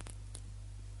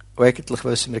 Und eigentlich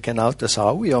wissen wir genau das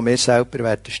alle, auch wir selber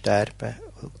werden sterben.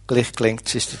 Gleich gelingt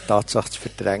es uns, die Tatsache zu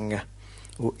verdrängen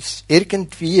Und es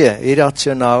irgendwie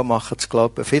irrational machen zu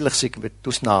glauben, vielleicht sind wir die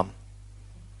Ausnahme.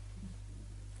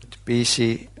 Dabei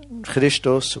sind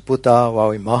Christus und Buddha und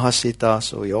auch im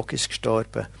Mahasiddhas und Yogis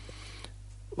gestorben.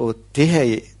 Und die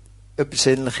haben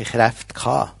übersinnliche Kräfte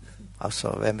gehabt.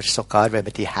 Also, wenn wir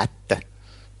die hätten,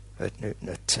 würde nichts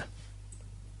nützen.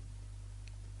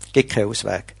 Es gibt keinen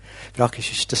Ausweg. Die Frage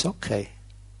ist das okay?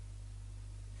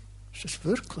 Ist das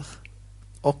wirklich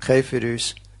okay für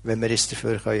uns, wenn wir uns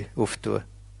dafür auftun können?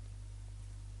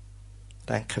 Ich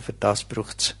denke, für das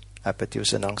braucht es eben die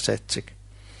Auseinandersetzung.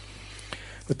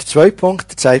 Und der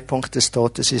zweite Punkt des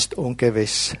Todes ist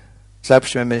ungewiss.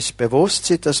 Selbst wenn wir uns bewusst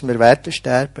sind, dass wir werden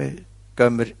sterben,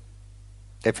 gehen wir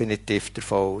definitiv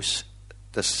davon aus,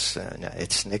 dass es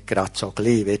jetzt nicht gerade so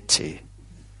gleich wird sein.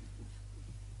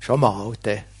 Schon mal,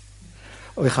 dann.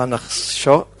 Und ich kann euch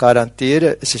schon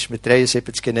garantieren, es ist mit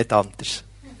 73 nicht anders.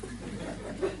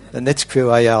 Ich habe nicht das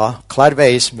Gefühl, ja, klar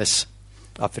weiss man es,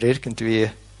 aber irgendwie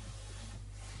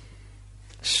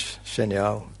ist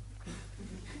genial.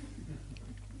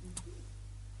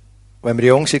 Wenn wir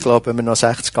jung sind, glauben wir noch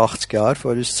 60, 80 Jahre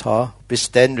vor uns zu haben. Bis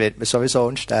dann wird man sowieso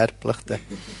unsterblich.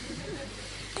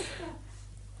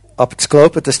 Aber zu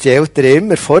glauben, dass die Älteren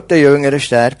immer vor den Jüngeren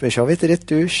sterben, ist auch wieder eine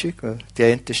Täuschung. Die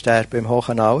einen sterben im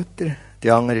hohen Alter,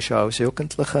 die anderen schon als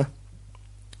Jugendliche.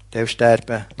 Die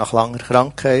sterben nach langer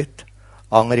Krankheit,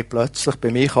 andere plötzlich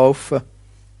beim Einkaufen.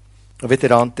 Und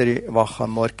wieder andere wachen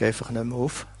am Morgen einfach nicht mehr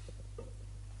auf.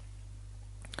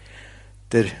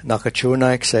 Der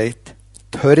Nagarjuna hat gesagt,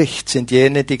 töricht sind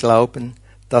jene, die glauben,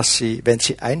 dass sie, wenn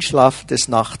sie einschlafen des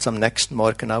Nachts, am nächsten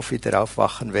Morgen auch wieder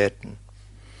aufwachen werden.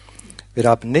 Wir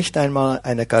haben nicht einmal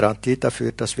eine Garantie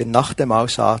dafür, dass wir nach dem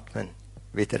Ausatmen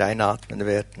wieder einatmen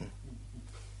werden.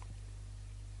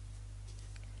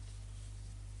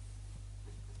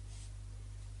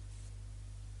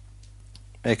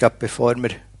 Ich glaube, bevor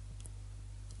wir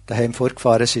daheim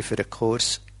vorgefahren sind für den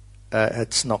Kurs,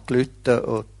 hat es noch geläutet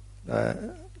und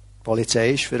die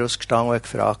Polizei ist für uns gestanden und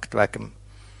gefragt wegen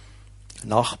dem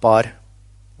Nachbar,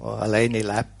 der alleine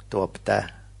lebt, ob der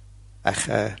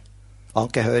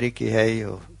Angehörige haben.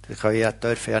 Und wir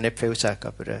dürfen ja nicht viel sagen,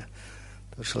 aber du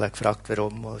hast gefragt,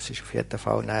 warum. Und es ist auf jeden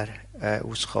Fall näher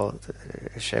ausgekommen.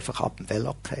 Es ist einfach ab dem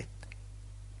Velo gefallen.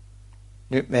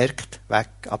 Nicht gemerkt, weg,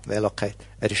 ab dem Velo gefallen.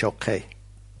 Er ist okay.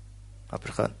 Aber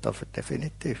er könnte aber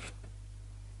definitiv.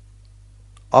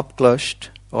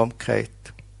 Abgelöscht, umgekehrt.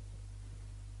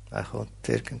 Dann kommt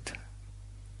irgendeine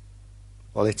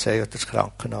Polizei oder das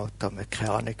Krankenauto, haben wir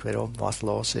keine Ahnung, warum, was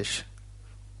los ist,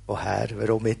 woher,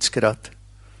 warum jetzt gerade.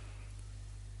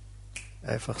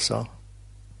 Einfach so.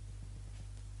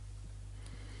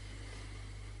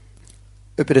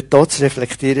 Über den Tod zu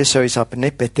reflektieren soll uns aber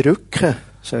nicht bedrücken,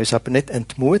 soll uns aber nicht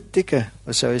entmutigen,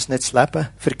 soll uns nicht das Leben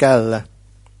vergällen.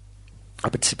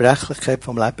 Aber die Zerbrechlichkeit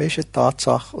vom Leben ist eine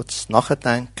Tatsache und das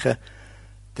Nachdenken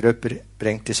darüber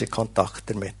bringt uns in Kontakt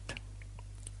damit.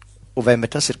 Und wenn wir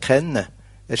das erkennen,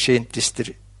 erscheint uns der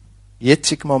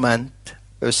jetzige Moment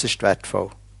äußerst wertvoll.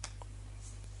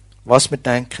 Was wir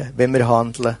denken, wenn wir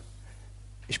handeln,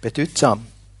 ist bedeutsam.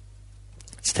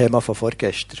 Das Thema von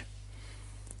vorgestern.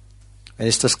 Wenn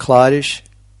uns das klar ist,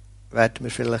 werden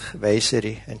wir vielleicht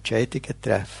weisere Entscheidungen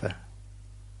treffen.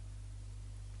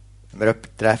 Wenn wir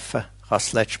jemanden treffen, kann es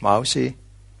das letzte Mal sein.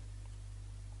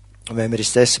 Und wenn wir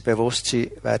uns dessen bewusst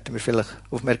sind, werden wir vielleicht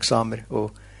aufmerksamer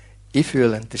und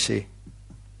einfühlender sein.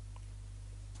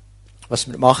 Was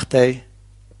wir gemacht haben,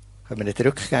 können wir nicht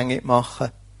rückgängig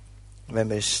machen. Und wenn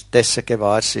wir uns dessen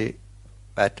gewahr sind,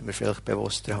 werden wir vielleicht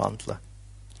bewusster handeln.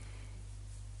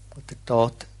 Und der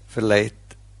Tod verleiht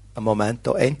einen Moment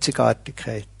auch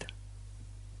Einzigartigkeit.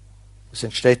 Es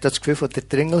entsteht das Gefühl von der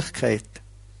Dringlichkeit.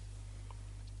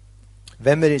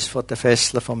 Wenn wir uns von den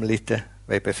Fesseln vom Leiden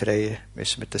befreien,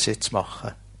 müssen wir das jetzt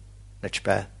machen, nicht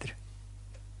später.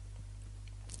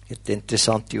 Hier die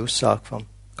interessante Aussage von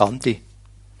Gandhi.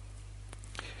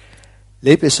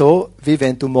 Lebe so, wie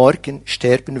wenn du morgen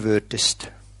sterben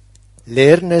würdest.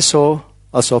 Lerne so,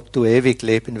 als ob du ewig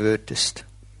leben würdest.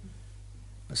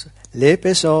 Also,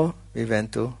 lebe so, wie wenn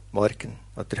du morgen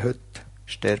oder heute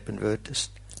sterben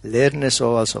würdest. Lerne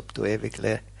so, als ob du ewig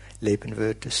leben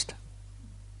würdest.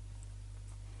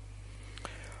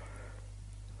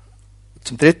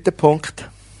 Zum dritten Punkt.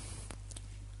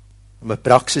 Mit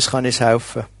Praxis kann uns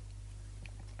helfen.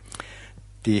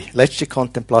 Die letzte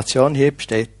Kontemplation hier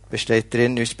besteht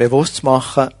darin, uns bewusst zu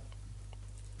machen,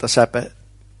 dass eben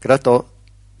gerade auch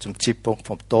zum Zeitpunkt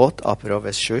vom Tod, aber auch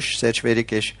wenn es sonst sehr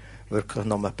schwierig ist, wirklich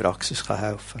nur eine Praxis kann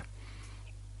helfen.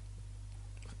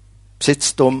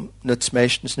 Besitztum nützt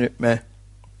meistens nicht mehr.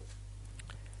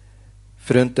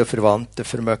 Freunde und Verwandte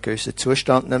vermögen unseren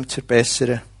Zustand nicht mehr zu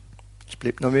verbessern. Es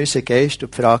bleibt noch unser Geist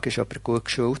und die Frage ist, ob er gut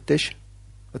geschult ist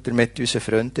oder mit unser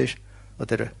Freund ist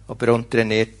oder ob er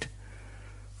untrainiert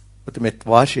oder mit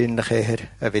wahrscheinlich eher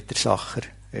ein Widersacher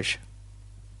ist.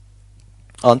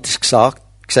 Anders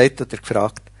gesagt oder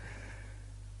gefragt,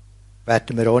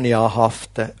 werden wir ohne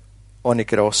Anhaften, ohne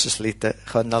grosses Leiden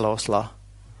können loslassen.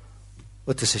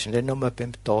 Und das ist nicht nur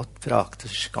beim Tod die Frage,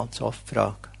 das ist ganz oft die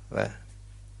Frage, wenn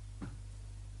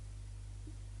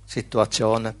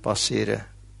Situationen passieren,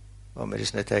 die wir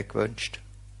uns nicht gewünscht haben.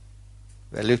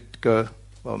 Wenn Leute gehen,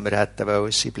 wo wir hätten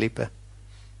wollen, sie bleiben.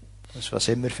 Was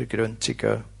immer für Gründe sie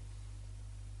gehen.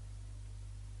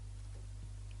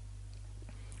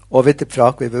 Auch wieder die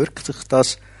Frage, wie wirkt sich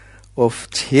das auf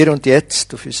das Hier und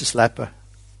Jetzt, auf unser Leben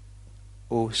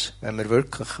aus, wenn wir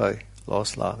wirklich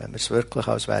loslassen können, wenn wir es wirklich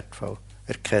als wertvoll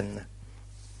erkennen.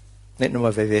 Nicht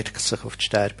nur, wie wirkt es sich auf das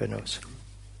Sterben aus.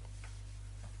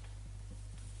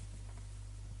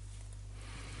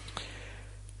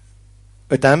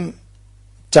 In diesem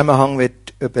Zusammenhang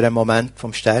wird über einen Moment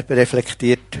vom Sterben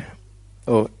reflektiert.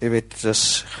 Oh, ich werde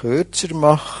das kürzer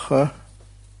machen.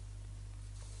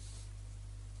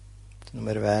 Das noch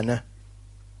erwähnen.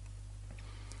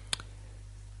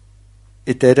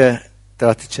 In dieser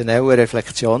traditionellen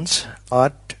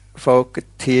Reflexionsart folgt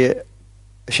hier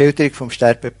eine Schilderung vom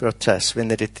Sterbeprozess, wie er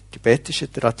in der tibetischen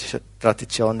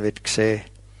Tradition wird gesehen.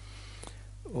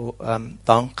 Und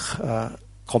dank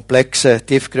komplexen,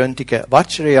 tiefgründigen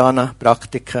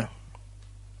Vajrayana-Praktiken,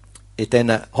 in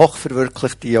denen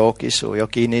hochverwirklichte Yogis und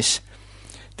Yoginis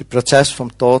den Prozess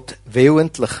vom Tod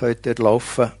willentlich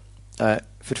durchlaufen können,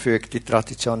 verfügt die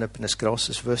Tradition über ein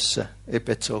grosses Wissen in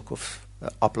Bezug auf den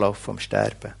Ablauf vom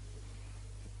Sterben.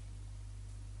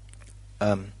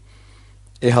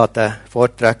 Ich habe den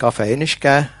Vortrag auf Englisch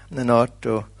gegeben, an einer Art,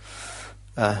 und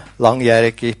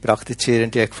langjährige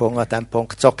Praktizierende gefunden an diesem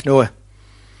Punkt so genug.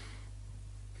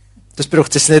 Das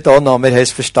braucht es nicht auch noch, wir haben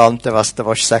es verstanden, was du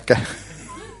sagen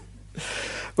willst.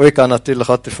 Und ich gehe natürlich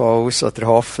auch davon aus oder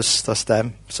hoffe, dass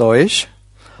dem so ist.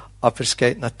 Aber es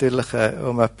geht natürlich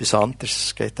um etwas anderes.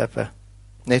 Es geht eben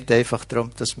nicht einfach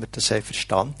darum, dass wir das haben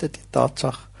verstanden, die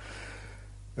Tatsache.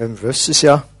 Weil wir wissen es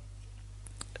ja,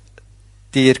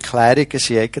 die Erklärungen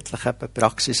sind eigentlich eben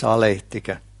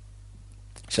Praxisanleitungen.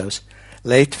 So als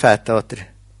Leitfäden oder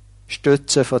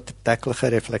Stützen von der täglichen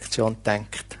Reflexion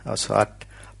denkt. Also eine Art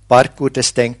Parkour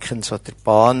des Denkens oder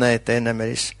Bahnen, in denen wir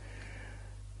uns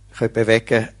bewegen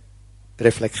können,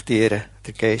 reflektieren,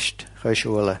 den Geist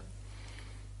schulen.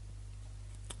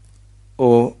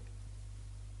 Und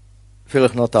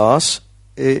vielleicht noch das,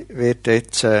 ich werde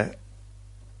jetzt den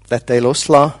Teil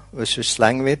loslassen, weil es sonst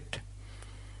lang wird.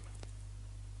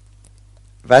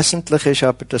 Wesentlich ist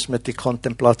aber, dass man die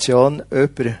Kontemplation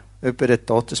über den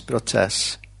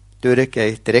Todesprozess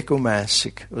durchgeht,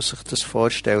 regelmässig, und sich das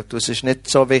vorstellt. Und es ist nicht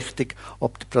so wichtig,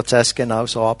 ob der Prozess genau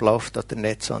so abläuft oder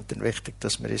nicht, sondern wichtig,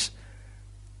 dass wir uns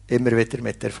immer wieder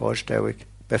mit der Vorstellung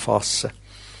befassen.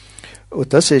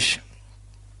 Und das ist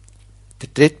der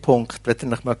dritte Punkt, wenn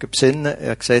ihr euch mal besinnen. Ich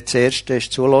habe gesagt, das erste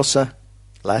ist zuhören,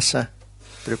 lesen,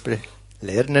 darüber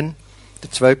lernen.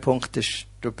 Der zweite Punkt ist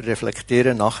darüber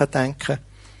reflektieren, nachdenken.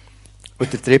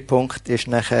 Und der dritte Punkt ist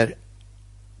nachher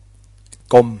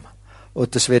Gom.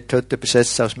 Und das wird heute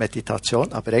übersetzt als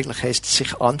Meditation, aber eigentlich heisst es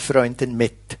sich anfreunden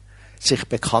mit, sich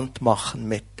bekannt machen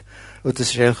mit. Und das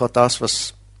ist eigentlich auch das,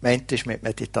 was meint ist mit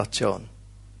Meditation.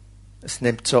 Es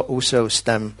nimmt so raus aus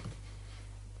dem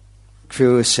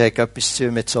Gefühl, es hat etwas zu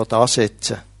tun mit so da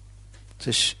sitzen. Es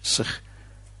ist sich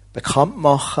bekannt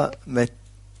machen mit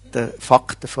den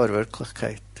Fakten der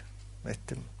Wirklichkeit, mit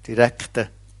dem direkten,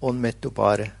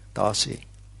 unmittelbaren Dasein.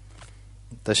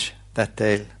 Und das ist der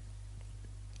Teil.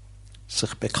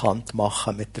 Sich bekannt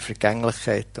machen mit der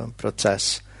Vergänglichkeit und dem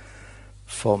Prozess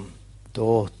vom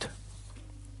Tod.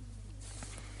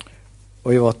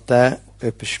 Und ich will den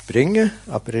überspringen,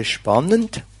 aber er ist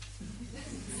spannend.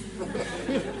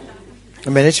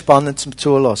 Und mir ist spannend zum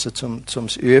Zuhören, zum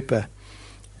Üben.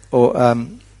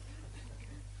 Und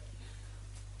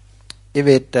ich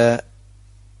werde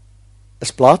ein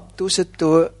Blatt raus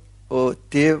tun, und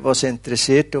die, die es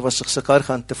interessiert und was sich sogar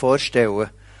vorstellen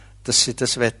könnten, dass sie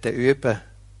das üben wollen,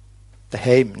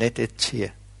 daheim, nicht jetzt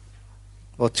hier.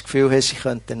 Wo das Gefühl haben, sie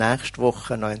könnten nächste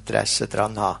Woche noch Interesse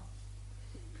daran haben.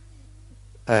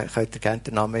 Könnt ihr gerne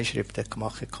den Namen einschreiben, dann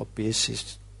mache ich Kopien, es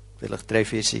sind vielleicht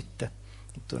 3-4 Seiten.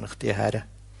 Und tue ich die her.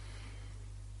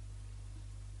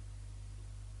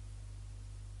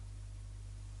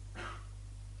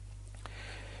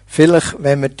 Vielleicht,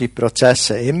 wenn wir die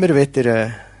Prozesse immer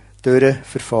wieder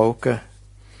durchverfolgen,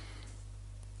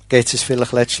 geht es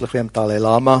vielleicht letztlich wie dem Dalai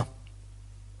Lama,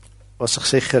 was sich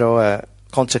sicher auch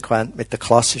konsequent mit den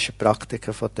klassischen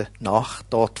Praktiken von der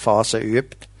Nachtodphase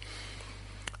übt.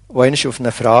 Wo einer auf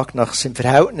eine Frage nach seinem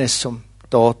Verhältnis zum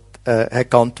Tod hat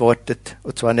geantwortet,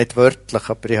 und zwar nicht wörtlich,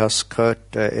 aber ich habe es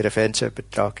gehört in einer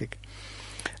Fernsehübertragung.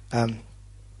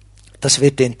 Das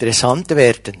wird interessant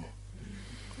werden.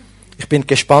 Ich bin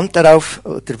gespannt darauf,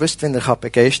 oder wisst, wenn er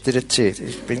begeistert sein kann.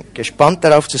 Ich bin gespannt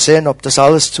darauf zu sehen, ob das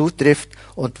alles zutrifft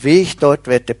und wie ich dort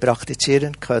werde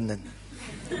praktizieren können.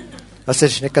 Also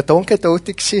er war nicht gerade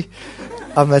ungeduldig,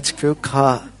 aber man hat das Gefühl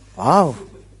gehabt, wow.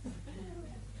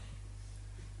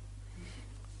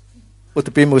 Und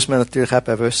dabei muss man natürlich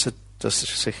eben wissen, dass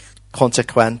er sich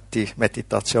konsequente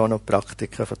Meditation und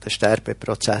Praktiken von den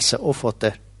Sterbeprozessen und von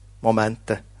den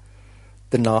Momenten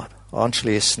danach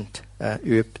anschliessend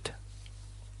übt.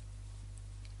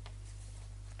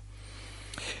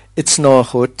 Jetzt noch ein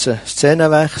kurzer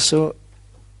Szenenwechsel.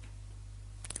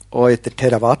 Auch in der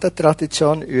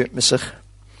Theravada-Tradition übt man sich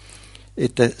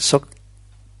in den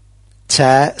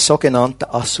 10 sogenannten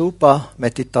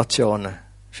Asubha-Meditationen.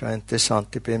 Schon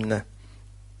interessant, ich bin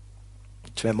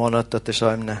 2 Monate oder so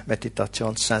in einem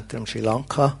Meditationszentrum Sri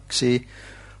Lanka gewesen.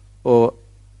 Und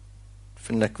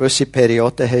für eine gewisse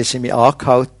Periode haben sie mich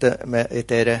angehalten, in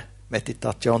dieser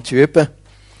Meditation zu üben.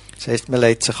 Das heisst, man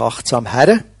legt sich achtsam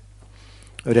her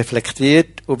und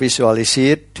reflektiert und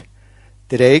visualisiert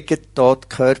den eigenen toten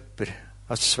Körper.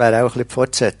 Also es wäre auch ein bisschen die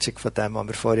Fortsetzung von dem, was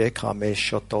wir vorher hatten. Man ist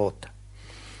schon tot.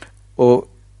 Und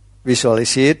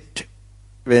visualisiert,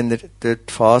 wenn er durch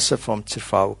die Phase vom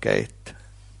Zerfall geht.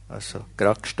 Also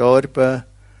gerade gestorben,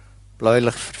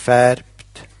 bläulich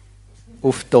verfärbt,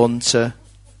 aufdunsen,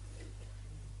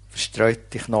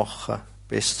 verstreute Knochen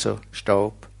bis zu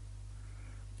Staub,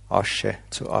 Asche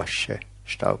zu Asche,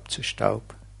 Staub zu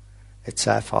Staub. In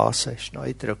 10 Phasen ist noch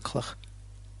eindrücklich.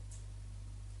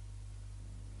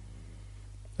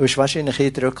 Und es ist wahrscheinlich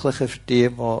eindrücklicher für die,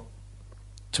 die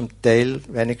zum Teil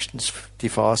wenigstens die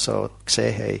Phase auch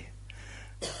gesehen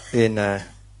haben.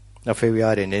 Noch viele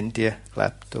Jahre in Indien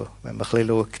gelebt. Und wenn man ein bisschen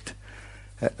schaut,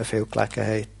 hat man viel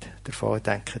Gelegenheit davon. Ich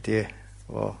denke, die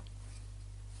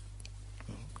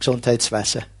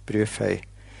Gesundheitswesen Berufe haben,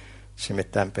 sind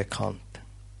mit dem bekannt.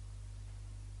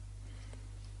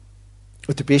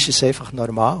 Und dabei ist es einfach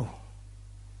normal.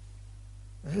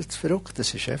 Das ist jetzt verrückt,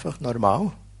 das ist einfach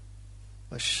normal.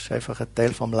 Das ist einfach ein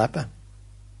Teil vom Leben.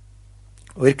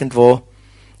 Und irgendwo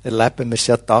erleben wir es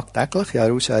ja tagtäglich,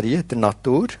 Jahr aus, Jahr ein, in der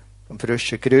Natur, vom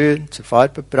frischen Grün, zur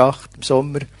Farbenpracht im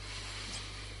Sommer,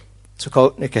 zu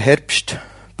goldenen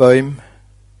Herbstbäumen,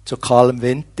 zu kahlem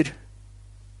Winter. Das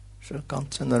ist ein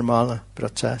ganz normaler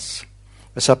Prozess.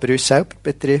 Was aber uns selber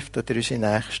betrifft oder unsere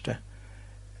Nächsten,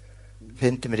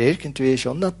 finden wir irgendwie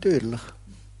schon natürlich.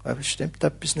 Aber es stimmt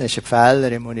etwas nicht. Es ist ein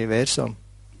Fehler im Universum.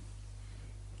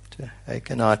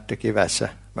 Eigenartige Wesen,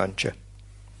 Menschen.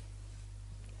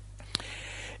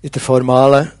 In der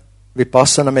formalen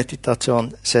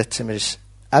Vipassana-Meditation setzen wir es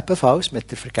ebenfalls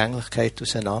mit der Vergänglichkeit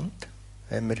auseinander.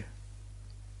 Haben wir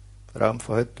vor allem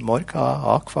von heute Morgen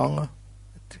angefangen.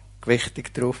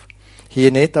 Gewichtig drauf.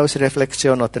 Hier nicht als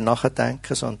Reflexion oder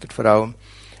Nachdenken, sondern vor allem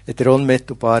in der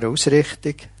unmittelbaren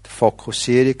Ausrichtung, der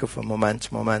Fokussierung auf den Moment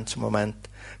zu Moment zu Moment,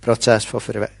 Prozess von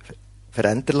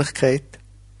Veränderlichkeit.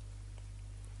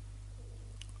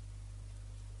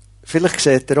 Vielleicht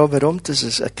seht ihr auch, warum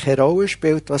es keine Rolle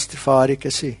spielt, was die Erfahrungen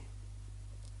sind.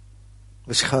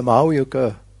 Es kommen alle und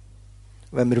gehen.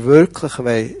 Wenn wir wirklich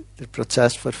den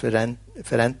Prozess von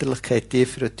Veränderlichkeit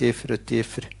tiefer und tiefer und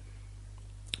tiefer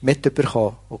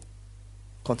mitbekommen und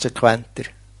konsequenter,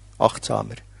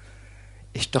 achtsamer,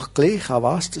 ist doch gleich an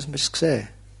was, dass wir es sehen.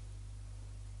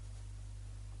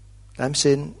 In dem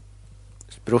Sinn,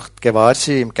 es braucht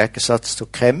Gewahrsein im Gegensatz zu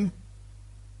Chem.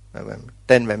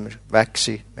 Wenn wir weg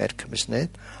sind, merken wir es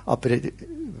nicht. Aber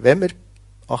wenn wir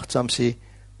achtsam sind,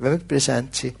 wenn wir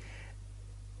präsent sind,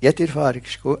 jede Erfahrung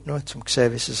ist gut genug, um zu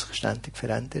sehen, wie sie sich ständig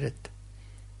verändert.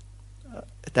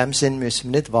 In dem Sinn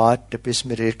müssen wir nicht warten, bis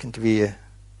wir irgendwie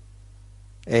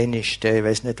ich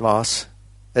weiss nicht was,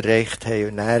 erreicht haben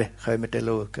und dann können wir dann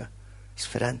schauen. Es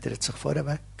verändert sich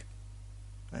vorweg.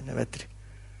 Wenn ihr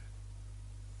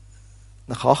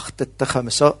nach achtet, dann kommen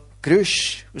so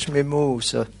Geräusche aus meinem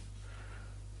Maus.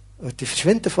 Und die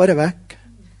verschwinden vorweg.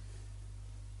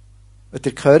 Und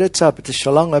ihr hört es, aber das ist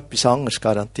schon lange etwas anderes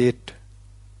garantiert,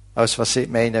 als was ich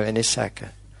meine, wenn ich sage.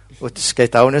 Und es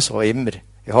geht auch nicht so immer.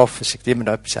 Ich hoffe, es ist immer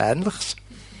noch etwas Ähnliches.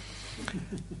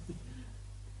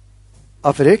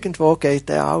 Aber irgendwo geht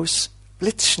dann alles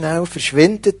blitzschnell,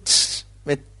 verschwindet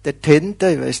mit der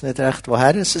Tinte. Ich weiss nicht recht,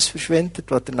 woher es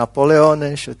verschwindet, wo der Napoleon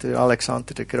ist oder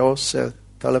Alexander der Grosse,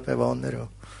 tolle Bewohner.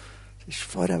 Es ist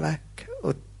vorweg.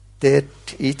 Und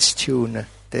dort einzutunen,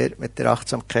 dir mit der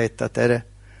Achtsamkeit an dieser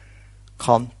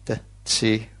Kante zu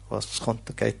sein, was kommt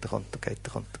und geht, kommt und geht,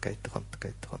 kommt und geht, kommt und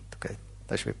geht, kommt und geht.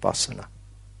 Das ist Vipassana.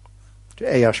 Das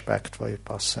ist ein Aspekt von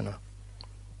Vipassana.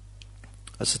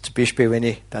 Also zum Beispiel, wenn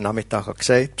ich den Nachmittag gesagt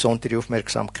habe, besondere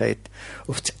Aufmerksamkeit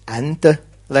auf das Ende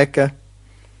legen,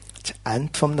 das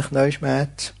Ende von einem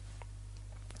Knäuschmerz,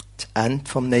 das Ende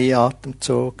vom neuen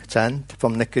Atemzug, das Ende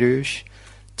von einem Geräusch,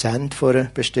 das Ende von einer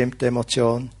bestimmten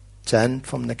Emotion, das Ende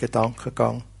von einem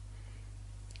Gedankengang.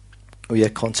 Und je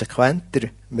konsequenter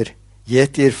wir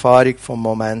jede Erfahrung vom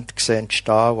Moment sehen,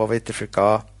 entstehen, die wieder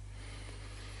vergehen,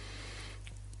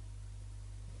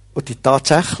 und die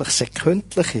tatsächlich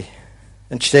sekündliche,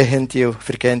 entstehende und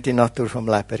vergehende Natur vom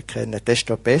Leben erkennen,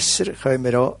 desto besser können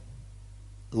wir auch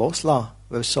loslassen,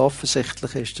 weil es so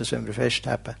offensichtlich ist, dass wenn wir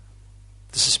festhalten,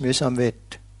 dass es mühsam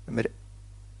wird, wenn wir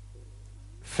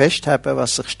festhalten,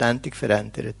 was sich ständig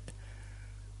verändert,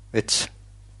 wird es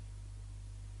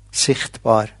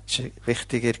sichtbar. Das ist eine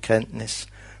wichtige Erkenntnis.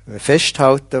 Wenn wir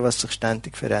festhalten, was sich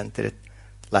ständig verändert,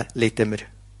 leiden wir.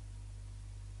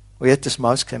 Und jedes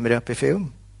Mal, das kennen wir ja bei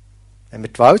Filmen. Wenn wir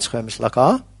die Wahl können wir es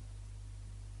gehen.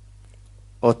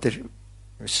 Oder wir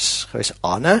können es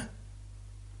annehmen.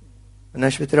 Und dann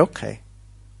ist es wieder okay.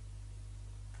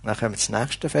 Und dann können wir das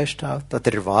Nächste festhalten,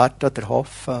 oder erwarten, oder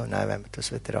hoffen. Und dann, wenn wir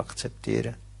das wieder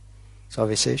akzeptieren, so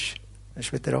wie es ist, dann ist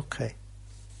es wieder okay.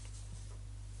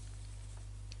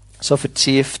 So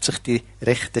vertieft sich die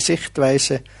rechte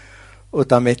Sichtweise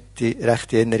und damit die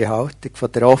rechte innere Haltung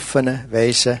von der offenen,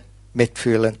 weisen,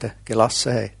 mitfühlenden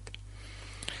Gelassenheit.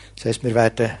 Das heisst, wir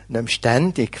werden nicht mehr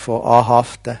ständig von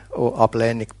Anhaften und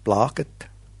Ablehnung geplagt.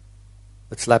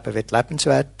 Und das Leben wird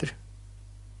lebenswerter.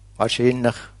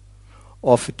 Wahrscheinlich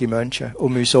auch für die Menschen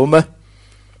um uns herum,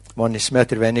 die es mehr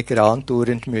oder weniger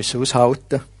andauernd aushalten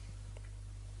müssen.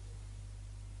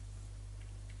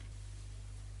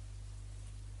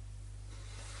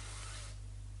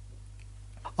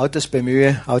 All das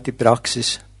Bemühen, all die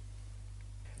Praxis,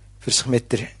 für sich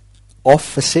mit der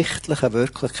offensichtlichen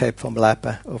Wirklichkeit vom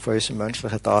Leben und von unserem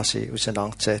menschlichen Dasein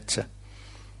auseinanderzusetzen,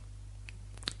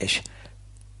 ist,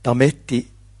 damit die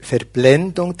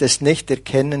Verblendung des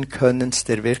Nicht-Erkennen-Könnens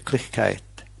der Wirklichkeit,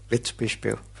 wie zum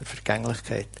Beispiel für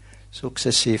Vergänglichkeit,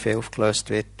 sukzessive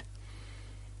aufgelöst wird,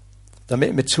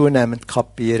 damit wir zunehmend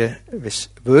kapieren, wie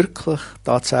es wirklich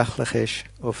tatsächlich ist,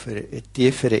 und für einen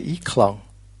tieferen Einklang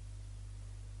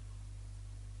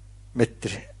mit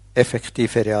der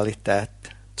effektiven Realität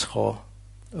zu kommen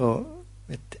und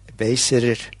mit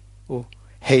weiserer und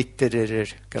heiterer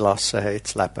Gelassenheit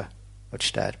zu leben und zu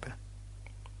sterben.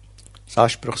 Ein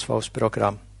anspruchsvolles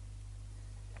Programm,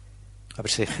 aber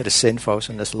sicher ein sinnvolles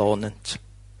und ein lohnendes.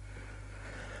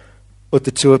 Und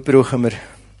dazu brauchen wir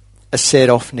ein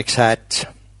sehr offenes Herz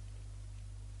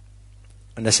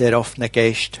und einen sehr offenen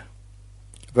Geist,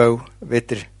 weil, wie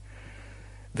der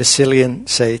Vassilien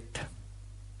sagt,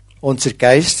 unser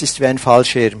Geist ist wie ein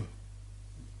Fallschirm.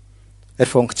 Er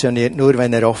funktioniert nur,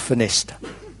 wenn er offen ist.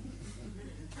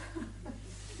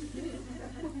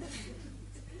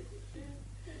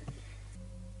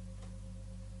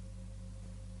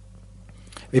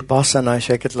 Vipassana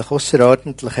ist eigentlich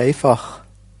außerordentlich einfach.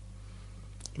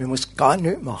 Man muss gar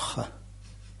nichts machen.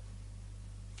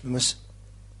 Man muss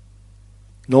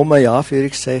nur in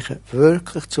Anführungszeichen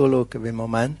wirklich zuschauen, wie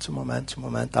Moment zu Moment zu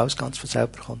Moment alles ganz von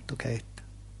selber kommt und geht.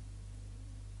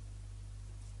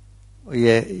 Und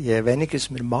je weniger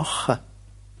wir machen,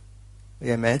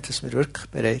 je mehr dass wir wirklich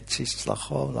bereit sind, es zu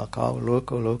kommen, zu gehen,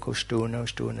 schauen und staunen,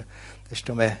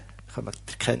 desto mehr kommt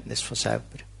die Erkenntnis von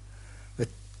selber. Weil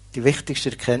die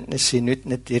wichtigsten Erkenntnisse sind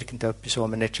nicht irgendetwas, was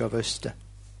wir nicht schon wüssten.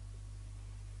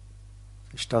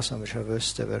 Es ist das, was wir schon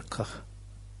wüssten, wirklich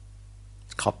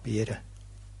zu kapieren.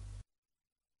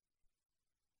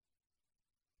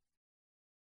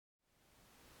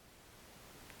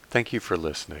 Thank you for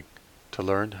listening. To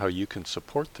learn how you can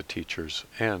support the teachers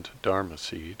and Dharma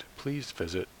Seed, please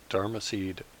visit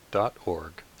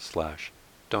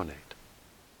dharmaseed.org/donate.